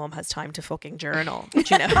a new mum has time to fucking journal. Do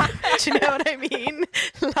you know? Do you know what I mean?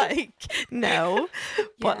 Like, no.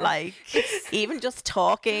 But Yeah. like, even just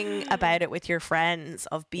talking about it with your friends,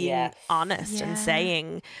 of being Yes. honest and Yeah.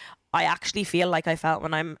 saying, I actually feel like I felt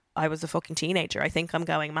when I was a fucking teenager. I think I'm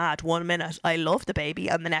going mad. 1 minute I love the baby,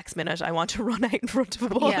 and the next minute I want to run out in front of a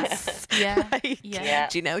bus. yeah, Like, yeah.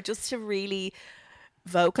 do you know, just to really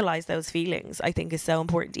vocalize those feelings, I think is so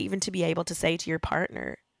important. Even to be able to say to your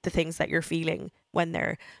partner the things that you're feeling when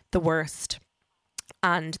they're the worst,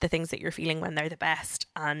 and the things that you're feeling when they're the best.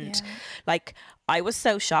 And Yeah. like, I was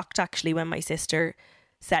so shocked actually when my sister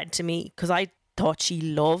said to me, because I thought she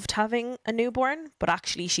loved having a newborn, but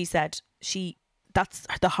actually she said that's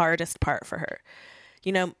the hardest part for her.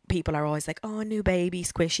 you know, people are always like, oh, a new baby,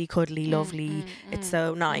 squishy, cuddly, lovely, it's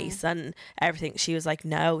so nice and everything. She was like,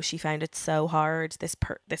 no, she found it so hard,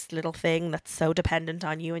 this little thing that's so dependent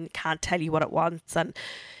on you and can't tell you what it wants, and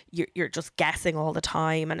you're just guessing all the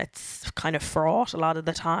time, and it's kind of fraught a lot of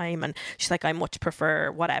the time. And she's like, I much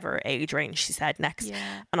prefer whatever age range she said next.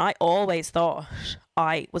 And I always thought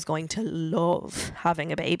I was going to love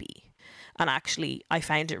having a baby, and actually I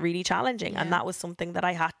found it really challenging. And that was something that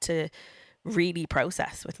I had to really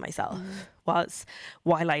process with myself. Was,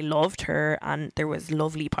 while I loved her and there was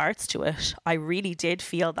lovely parts to it, I really did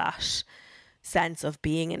feel that sense of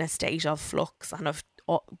being in a state of flux and of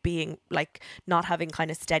being like not having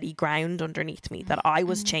kind of steady ground underneath me, that I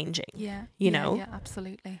was changing. You know? Yeah,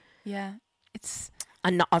 absolutely. Yeah. It's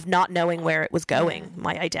and of not knowing where it was going,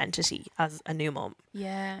 my identity as a new mum.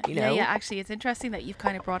 Yeah. You know? Yeah, actually it's interesting that you've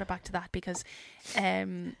kind of brought it back to that, because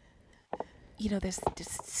you know, there's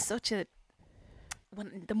such a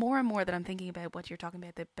the more and more that I'm thinking about what you're talking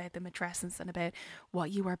about the matrescence and about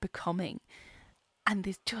what you are becoming, and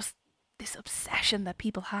there's just this obsession that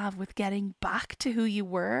people have with getting back to who you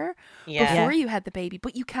were before you had the baby,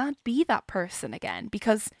 but you can't be that person again,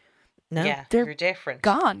 because you're different.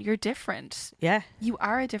 Gone. You're different. Yeah. You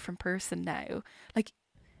are a different person now. Like,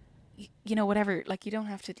 you know, whatever, like you don't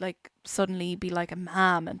have to like suddenly be like a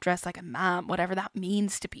mom and dress like a mom, whatever that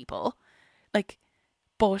means to people. Like,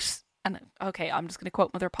 but, and okay, I'm just going to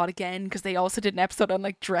quote Mother Pod again, because they also did an episode on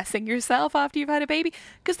like dressing yourself after you've had a baby,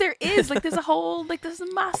 because there is like there's a whole like there's a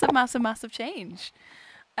massive change.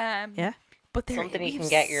 But there, something you can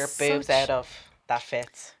get your boobs out of that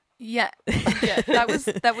fits. Yeah. That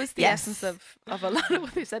was the essence of a lot of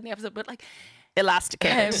what they said in the episode. But like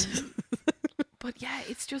elasticate. But yeah,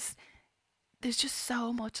 it's just, there's just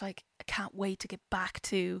so much like, I can't wait to get back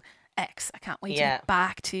to X. I can't wait to get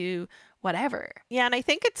back to whatever. Yeah, and I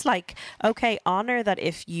think it's like, okay, honor that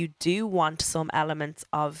if you do want some elements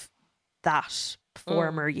of that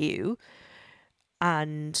former you,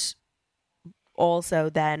 and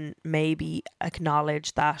also then maybe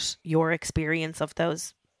acknowledge that your experience of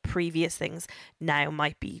those previous things now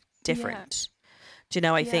might be different. Do you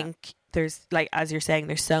know, I think there's, like, as you're saying,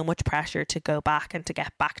 there's so much pressure to go back and to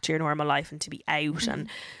get back to your normal life and to be out and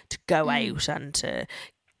to go out and to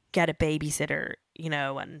get a babysitter, you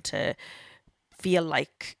know, and to feel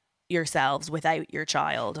like yourselves without your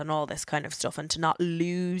child and all this kind of stuff, and to not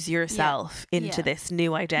lose yourself into this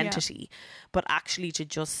new identity, but actually to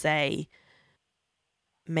just say,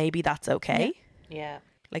 maybe that's okay.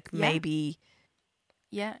 Like maybe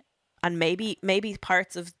and maybe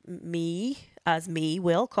parts of me as me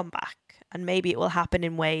will come back, and maybe it will happen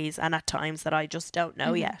in ways and at times that I just don't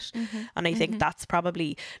know yet. And I think that's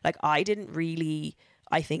probably, like, I didn't really,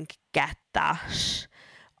 I think, get that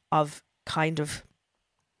of kind of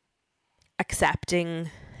accepting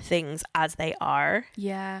things as they are.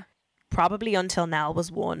 Probably until Nell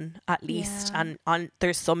was one, at least. And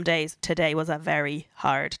there's some days, today was a very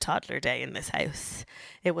hard toddler day in this house.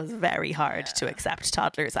 It was very hard to accept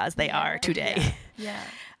toddlers as they are today.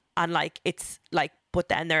 And like, it's like, but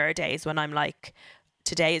then there are days when I'm like,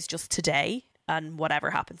 today is just today, and whatever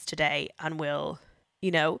happens today, and we'll,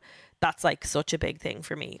 you know, that's like such a big thing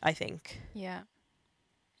for me, I think. Yeah.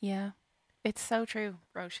 It's so true,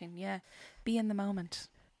 Roisin. Yeah. Be in the moment.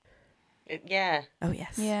 Oh,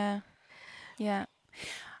 yes. Yeah.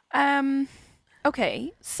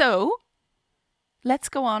 Okay, so let's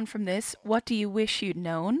go on from this. What do you wish you'd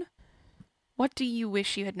known? What do you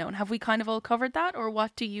wish you had known? Have we kind of all covered that, or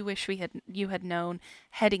what do you wish you had known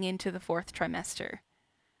heading into the fourth trimester?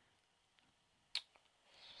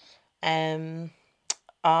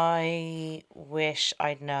 I wish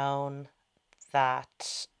I'd known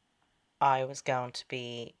that I was going to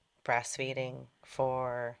be breastfeeding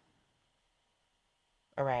for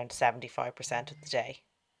around 75% of the day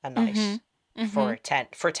a night for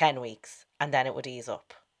 10 weeks, and then it would ease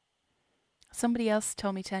up. Somebody else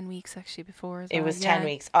told me 10 weeks actually before as well. It was 10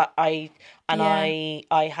 weeks. I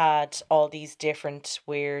had all these different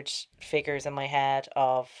weird figures in my head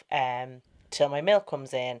of till my milk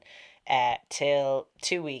comes in, till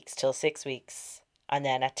 2 weeks, till 6 weeks, and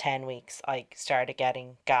then at 10 weeks I started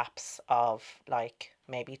getting gaps of like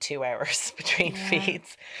maybe 2 hours between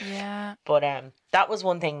feeds. But that was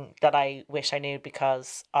one thing that I wish I knew,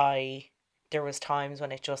 because there was times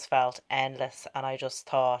when it just felt endless, and I just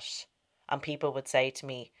thought, and people would say to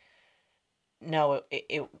me, no,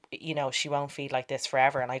 it you know, she won't feed like this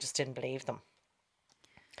forever, and I just didn't believe them.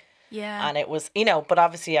 And it was, you know, but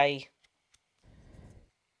obviously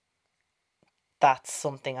that's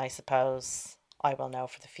something I suppose I will know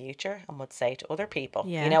for the future and would say to other people.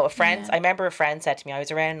 Yeah. You know, a friend, Yeah. I remember a friend said to me, I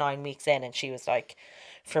was around 9 weeks in, and she was like,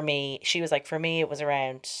 for me, it was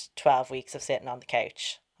around 12 weeks of sitting on the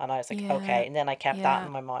couch. And I was like, Yeah. okay. And then I kept that Yeah.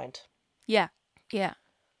 in my mind. Yeah. Yeah.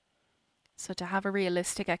 So to have a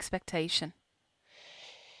realistic expectation.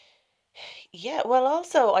 Yeah, well,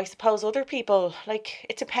 also, I suppose other people, like,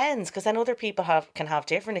 it depends, because then other people can have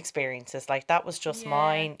different experiences. Like, that was just Yeah.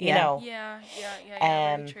 mine, you Yeah. know. Very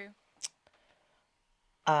Um, true.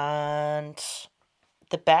 And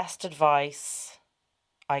the best advice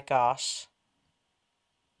I got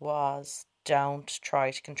was don't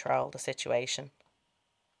try to control the situation.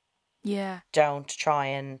 Yeah. Don't try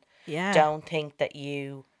and Yeah. don't think that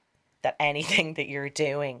anything that you're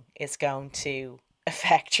doing is going to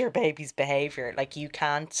affect your baby's behavior. Like, you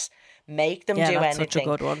can't make them Yeah, do that's anything. such a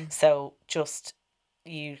good one. So just,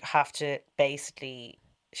 you have to basically,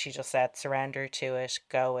 she just said, surrender to it,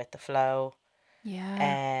 go with the flow.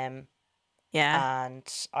 Yeah. Yeah.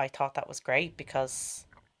 And I thought that was great, because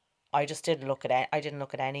I just didn't look at I didn't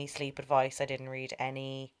look at any sleep advice. I didn't read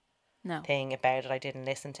anything No. about it. I didn't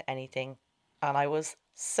listen to anything, and I was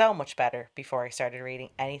so much better before I started reading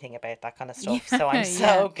anything about that kind of stuff. So I'm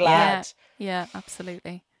so glad. Yeah,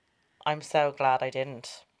 absolutely. I'm so glad I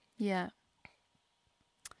didn't. Yeah.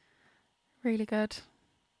 Really good.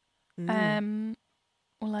 Mm.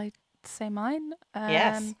 Will I say mine?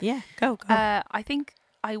 Yes. Yeah. Go. I think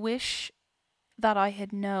I wish that I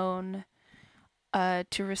had known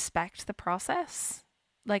to respect the process.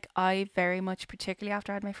 Like, I very much, particularly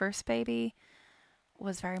after I had my first baby,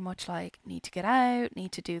 was very much like, need to get out,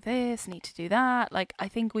 need to do this, need to do that. Like, I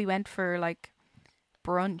think we went for like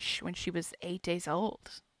brunch when she was 8 days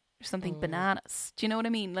old or something bananas. Do you know what I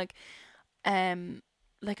mean? Like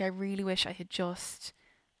I really wish I had just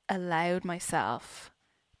allowed myself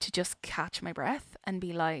to just catch my breath and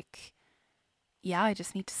be like, yeah, I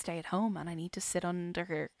just need to stay at home and I need to sit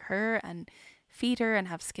under her and feed her and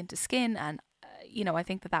have skin to skin. And I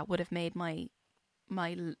think that would have made my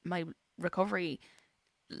recovery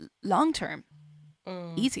long term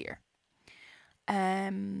easier.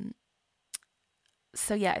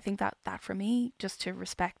 So yeah, I think that for me, just to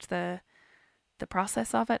respect the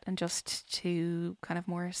process of it and just to kind of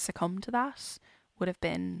more succumb to that would have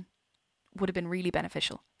been really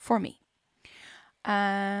beneficial for me.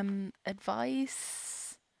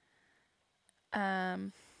 Advice. I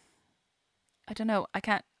don't know. I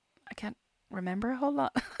can't remember a whole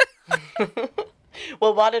lot.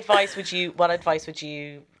 Well, what advice would you give?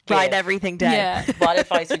 Write everything down. Yeah. What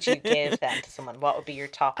advice would you give then to someone? What would be your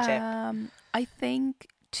top tip? I think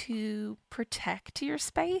to protect your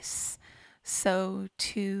space. So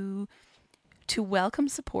to welcome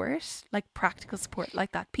support, like practical support,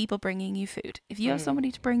 like that, people bringing you food. If you have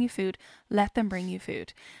somebody to bring you food, let them bring you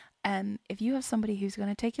food. If you have somebody who's going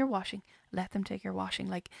to take your washing, let them take your washing.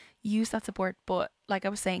 Like, use that support. But like I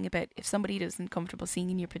was saying about, if somebody isn't comfortable seeing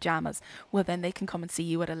in your pajamas, well, then they can come and see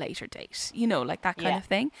you at a later date. You know, like that kind of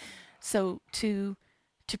thing. So to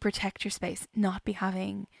protect your space, not be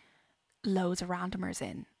having loads of randomers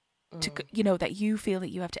in, that you feel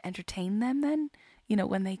that you have to entertain them. Then,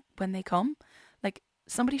 when they come, like,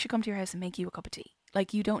 somebody should come to your house and make you a cup of tea.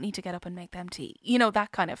 Like, you don't need to get up and make them tea.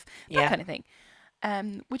 That kind of thing.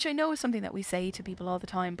 Which I know is something that we say to people all the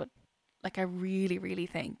time, but like, I really, really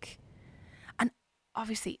think, and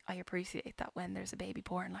obviously I appreciate that when there's a baby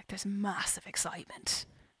born, like, there's massive excitement,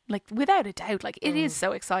 like, without a doubt, like, it is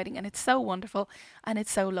so exciting and it's so wonderful and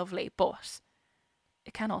it's so lovely, but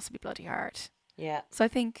it can also be bloody hard. Yeah. So I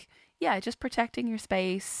think, just protect your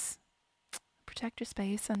space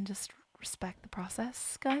and just respect the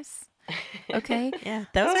process, guys. Okay. Yeah,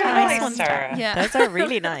 those Those are are nice nice, ones. Sarah. Yeah. Those are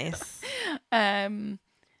really nice. And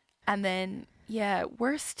then,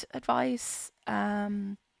 worst advice.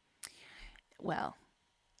 Well,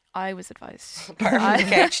 I was advised. Apart from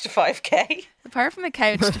the couch to 5K. Apart from the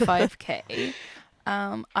couch to 5K,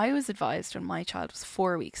 I was advised when my child was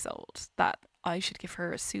 4 weeks old that I should give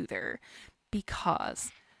her a soother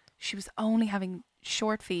because she was only having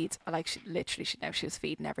short feeds. Like, she was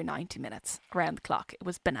feeding every 90 minutes around the clock. It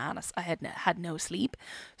was bananas. I had no sleep.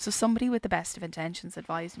 So somebody with the best of intentions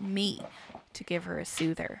advised me to give her a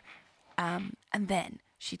soother. And then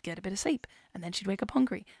she'd get a bit of sleep, and then she'd wake up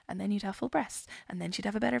hungry, and then you'd have full breasts, and then she'd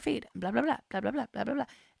have a better feed, and blah, blah, blah, blah, blah, blah, blah, blah, blah.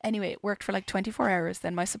 Anyway, it worked for like 24 hours.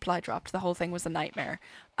 Then my supply dropped. The whole thing was a nightmare.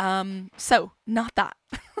 So not that.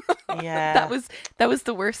 Yeah. that was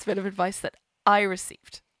the worst bit of advice that I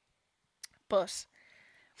received. But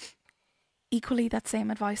equally, that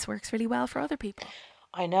same advice works really well for other people.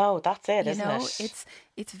 I know, that's it, isn't it?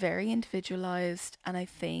 It's very individualized, and I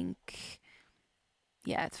think,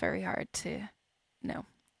 it's very hard to No.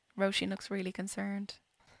 Roisin looks really concerned.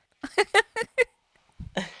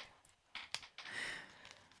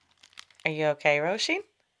 Are you okay, Roisin?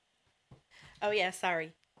 Oh yeah,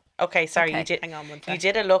 sorry. Okay, sorry, Okay. you did. Hang on one You second.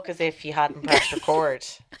 didn't look as if you hadn't pressed record.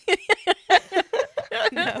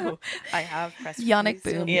 No, I have pressed. Yannick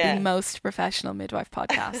please Boom, Yeah. the most professional midwife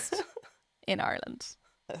podcast in Ireland.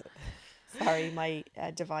 Sorry, my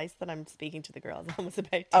device that I'm speaking to the girls was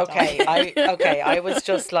about to Okay, die. I was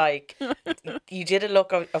just like, you did a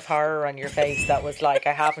look of horror on your face that was like,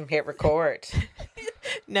 I haven't hit record.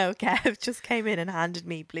 No, Kev just came in and handed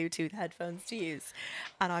me Bluetooth headphones to use,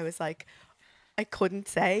 and I was like, I couldn't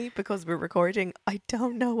say because we're recording. I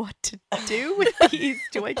don't know what to do with these.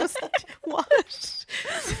 Do I just what?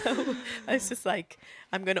 So I was just like,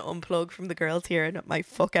 I'm going to unplug from the girls here and it might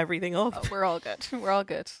fuck everything up. Oh, we're all good. We're all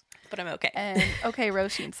good. But I'm okay. Okay,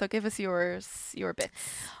 Roisin, so give us your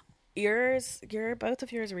bits. Both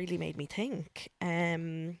of yours really made me think.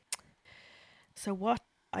 So what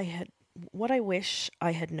I wish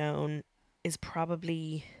I had known is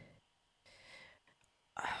probably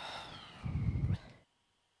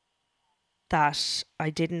that I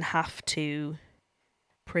didn't have to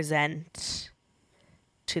present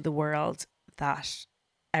to the world that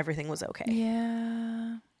everything was okay.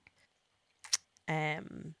 Yeah.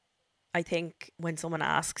 I think when someone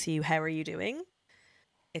asks you, how are you doing?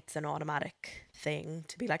 It's an automatic thing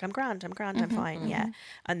to be like, I'm grand, I'm fine, yeah.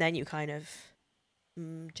 And then you kind of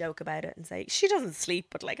joke about it and say, she doesn't sleep,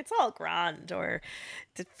 but like, it's all grand, or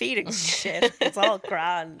the feeding's shit, it's all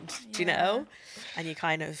grand, do you know? And you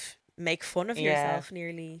kind of make fun of yourself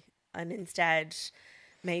nearly. And instead,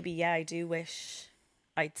 maybe, yeah, I do wish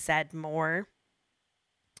I'd said more.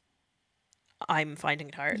 I'm finding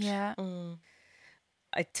it hard. Yeah.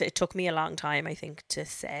 It took me a long time, I think, to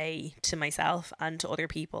say to myself and to other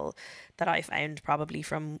people that I found probably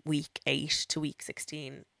from week 8 to week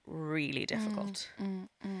 16 really difficult.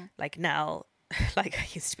 Like now, like I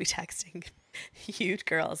used to be texting huge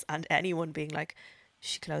girls and anyone being like,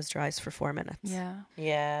 she closed her eyes for 4 minutes. Yeah.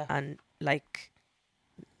 Yeah. And like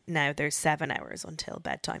now there's 7 hours until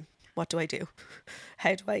bedtime. What do I do?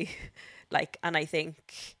 How do I like? And I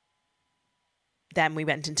think then we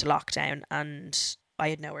went into lockdown and I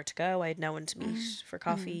had nowhere to go. I had no one to meet for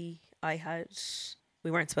coffee. We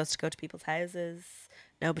weren't supposed to go to people's houses.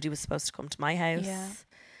 Nobody was supposed to come to my house. Yeah.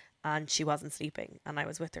 And she wasn't sleeping. And I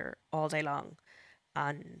was with her all day long.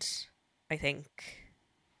 And I think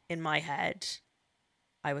in my head,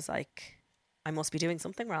 I was like, I must be doing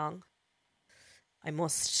something wrong. I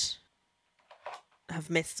must have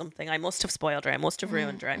missed something. I must have spoiled her. I must have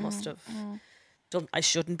ruined her. I must have done. I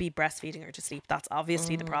shouldn't be breastfeeding her to sleep. That's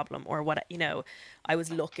obviously the problem. Or what, you know, I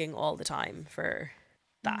was looking all the time for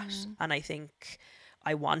that. And I think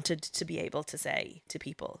I wanted to be able to say to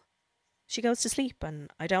people, she goes to sleep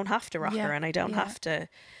and I don't have to rock her and I don't have to,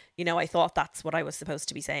 you know, I thought that's what I was supposed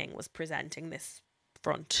to be saying, was presenting this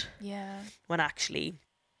front. Yeah. When actually,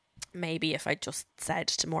 maybe if I just said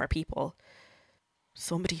to more people,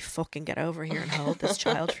 somebody fucking get over here and hold this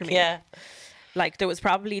child for me. Yeah. Like there was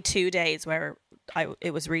probably 2 days where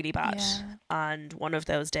it was really bad. Yeah. And one of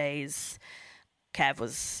those days, Kev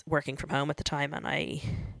was working from home at the time and I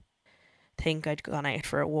think I'd gone out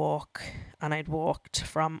for a walk and I'd walked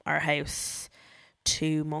from our house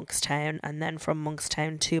to Monkstown and then from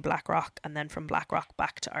Monkstown to Blackrock and then from Blackrock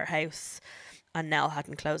back to our house, and Nell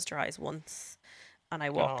hadn't closed her eyes once. And I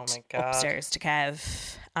walked my God. upstairs to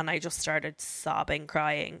Kev and I just started sobbing,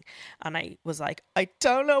 crying. And I was like, I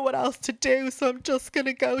don't know what else to do, so I'm just going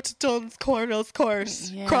to go to Duns Cornell's Court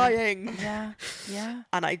crying. Yeah. Yeah.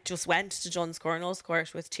 And I just went to Duns Cornell's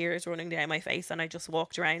Court with tears running down my face and I just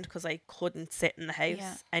walked around because I couldn't sit in the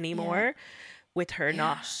house anymore with her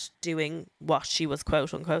not doing what she was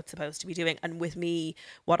quote unquote supposed to be doing, and with me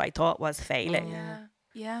what I thought was failing. Yeah.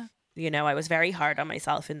 Yeah. You know, I was very hard on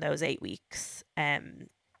myself in those 8 weeks. And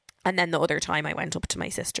then the other time I went up to my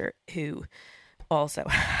sister, who also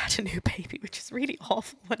had a new baby, which is really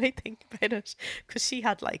awful when I think about it, because she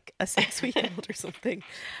had like a 6-week-old or something.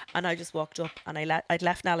 And I just walked up and I'd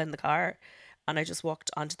left Nell in the car and I just walked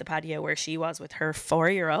onto the patio where she was with her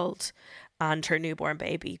 4-year-old and her newborn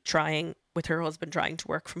baby, with her husband trying to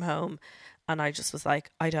work from home. And I just was like,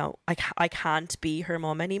 I can't be her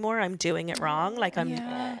mum anymore. I'm doing it wrong. Like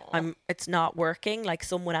it's not working. Like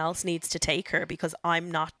someone else needs to take her because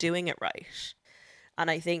I'm not doing it right.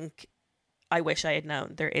 And I think I wish I had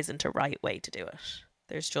known there isn't a right way to do it.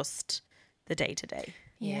 There's just the day to day.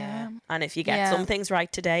 Yeah. And if you get some things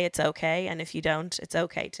right today, it's okay. And if you don't, it's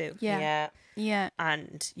okay too. Yeah. Yeah.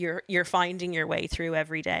 And you're finding your way through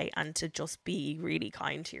every day, and to just be really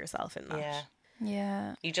kind to yourself in that. Yeah.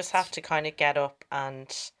 Yeah. You just have to kind of get up, and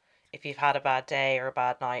if you've had a bad day or a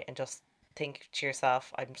bad night, and just think to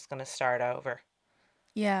yourself, I'm just going to start over.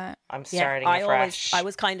 Yeah. I'm Yeah, starting I afresh.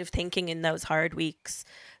 was kind of thinking in those hard weeks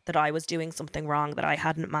that I was doing something wrong, that I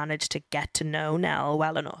hadn't managed to get to know Nell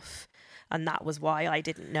well enough, and that was why I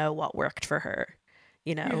didn't know what worked for her,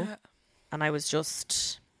 you know. Yeah. And I was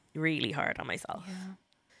just really hard on myself. Yeah.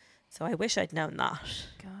 So I wish I'd known that.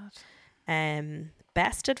 God.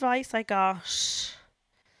 Best advice I got.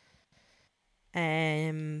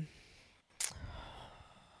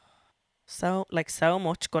 So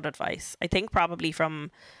much good advice. I think probably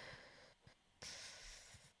from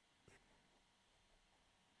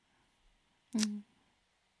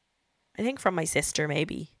my sister,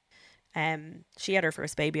 maybe. She had her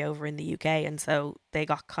first baby over in the UK, and so they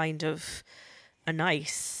got kind of a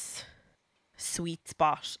nice sweet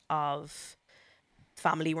spot of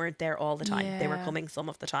family weren't there all the time. They were Yeah. coming some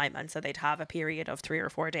of the time, and so they'd have a period of 3 or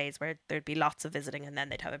 4 days where there'd be lots of visiting, and then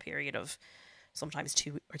they'd have a period of sometimes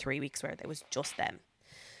 2 or 3 weeks where there was just them.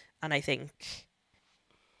 And I think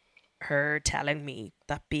her telling me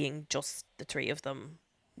that being just the 3 of them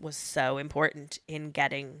was so important in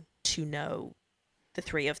getting to know the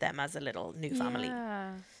 3 of them as a little new family.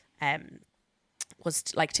 Yeah.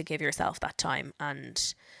 Was like to give yourself that time,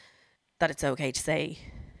 and that it's okay to say,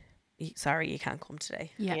 sorry, you can't come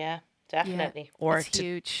today. Yeah. Yeah, definitely. Or That's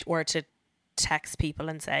huge. or to text people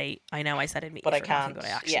and say, I know I said I'd meet But you I for coffee, can't. but I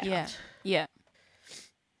actually Yeah. Yeah. can't. Yeah.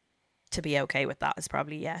 To be okay with that is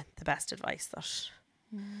probably the best advice that.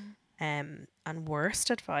 And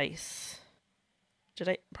worst advice,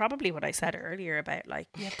 probably what I said earlier about, like,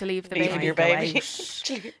 You have to leave the Leaving baby. your Go baby.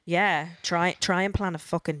 out. Yeah, try and plan a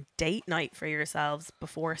fucking date night for yourselves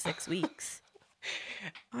before 6 weeks.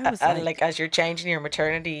 I was And like as you're changing your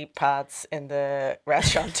maternity pads in the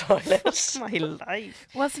restaurant toilet. my life.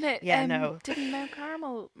 Wasn't it? Yeah, no. Didn't Mount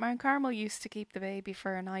Carmel used to keep the baby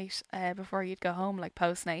for a night before you'd go home, like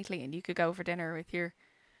postnatally, and you could go for dinner with your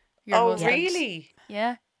Oh, husband. really?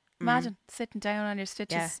 Yeah. Imagine sitting down on your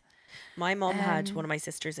stitches. Yeah. My mum had Um, one of my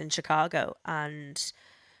sisters in Chicago, and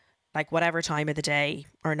like whatever time of the day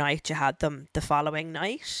or night you had them, the following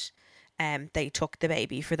night, they took the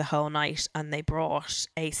baby for the whole night, and they brought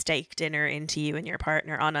a steak dinner into you and your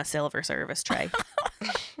partner on a silver service tray,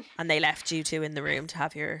 and they left you two in the room to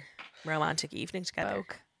have your romantic evening together.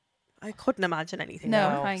 Folk. I couldn't imagine anything.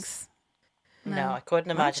 No, No. thanks. No, I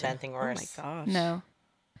couldn't imagine anything worse. Oh my god. No.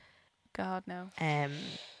 God, no.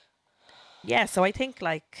 Yeah, so I think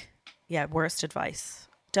worst advice.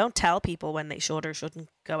 Don't tell people when they should or shouldn't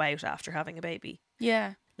go out after having a baby.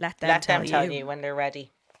 Yeah. Let them Let tell them tell you when they're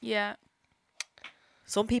ready. Yeah.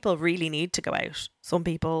 Some people really need to go out. Some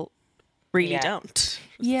people really Yeah. don't.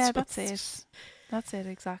 Yeah, So that's it. That's it,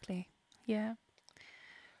 exactly. Yeah.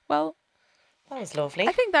 Well, That was lovely.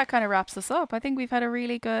 I think that kind of wraps us up. I think we've had a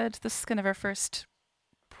really good, this is kind of our first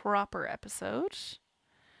proper episode.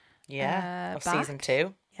 Yeah, of back. season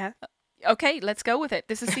 2. Yeah. Okay, let's go with it.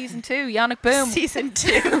 This is season 2. Yannick, boom. Season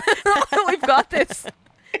 2. We've got this.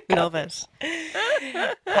 Love it.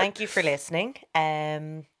 Thank you for listening.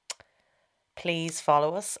 Please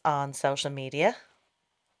follow us on social media.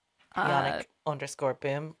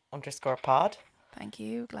 Yannick_boom_pod. Thank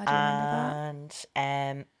you. Glad you remember that.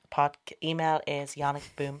 And email is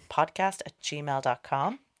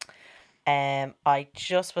yannickboompodcast@gmail.com. I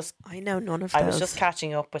know none of I those. was just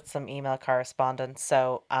catching up with some email correspondence,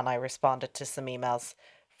 and I responded to some emails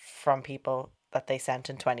from people that they sent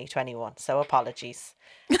in 2021. So apologies.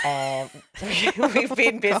 We've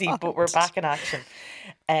been busy, but we're back in action.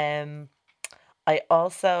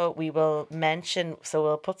 We will mention, so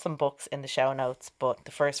we'll put some books in the show notes, but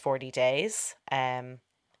The First 40 Days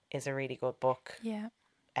is a really good book. Yeah.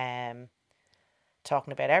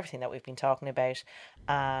 Talking about everything that we've been talking about.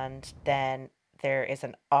 And then there is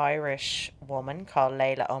an Irish woman called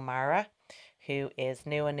Layla O'Mara who is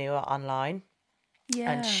Nua online.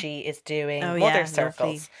 Yeah. And she is doing Oh, mother yeah, circles,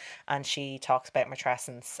 lovely. and she talks about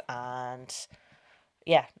matrescence and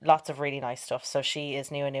lots of really nice stuff. So she is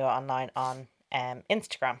Nua online on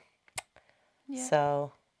Instagram. Yeah.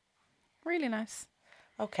 So Really nice.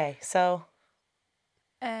 okay, so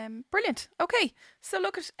Brilliant. Okay, so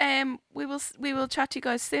look at we will chat to you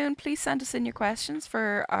guys soon. Please send us in your questions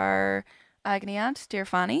for our agony aunt, dear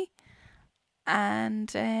Fanny,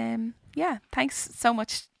 and thanks so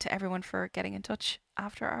much to everyone for getting in touch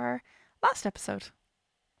after our last episode.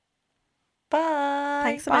 bye.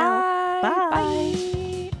 Thanks, Amel. Bye.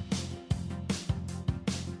 Bye.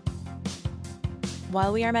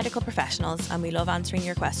 While we are medical professionals and we love answering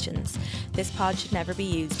your questions, this pod should never be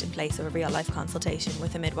used in place of a real-life consultation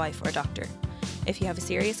with a midwife or doctor. If you have a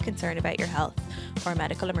serious concern about your health or a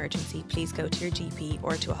medical emergency, please go to your GP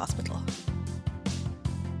or to a hospital.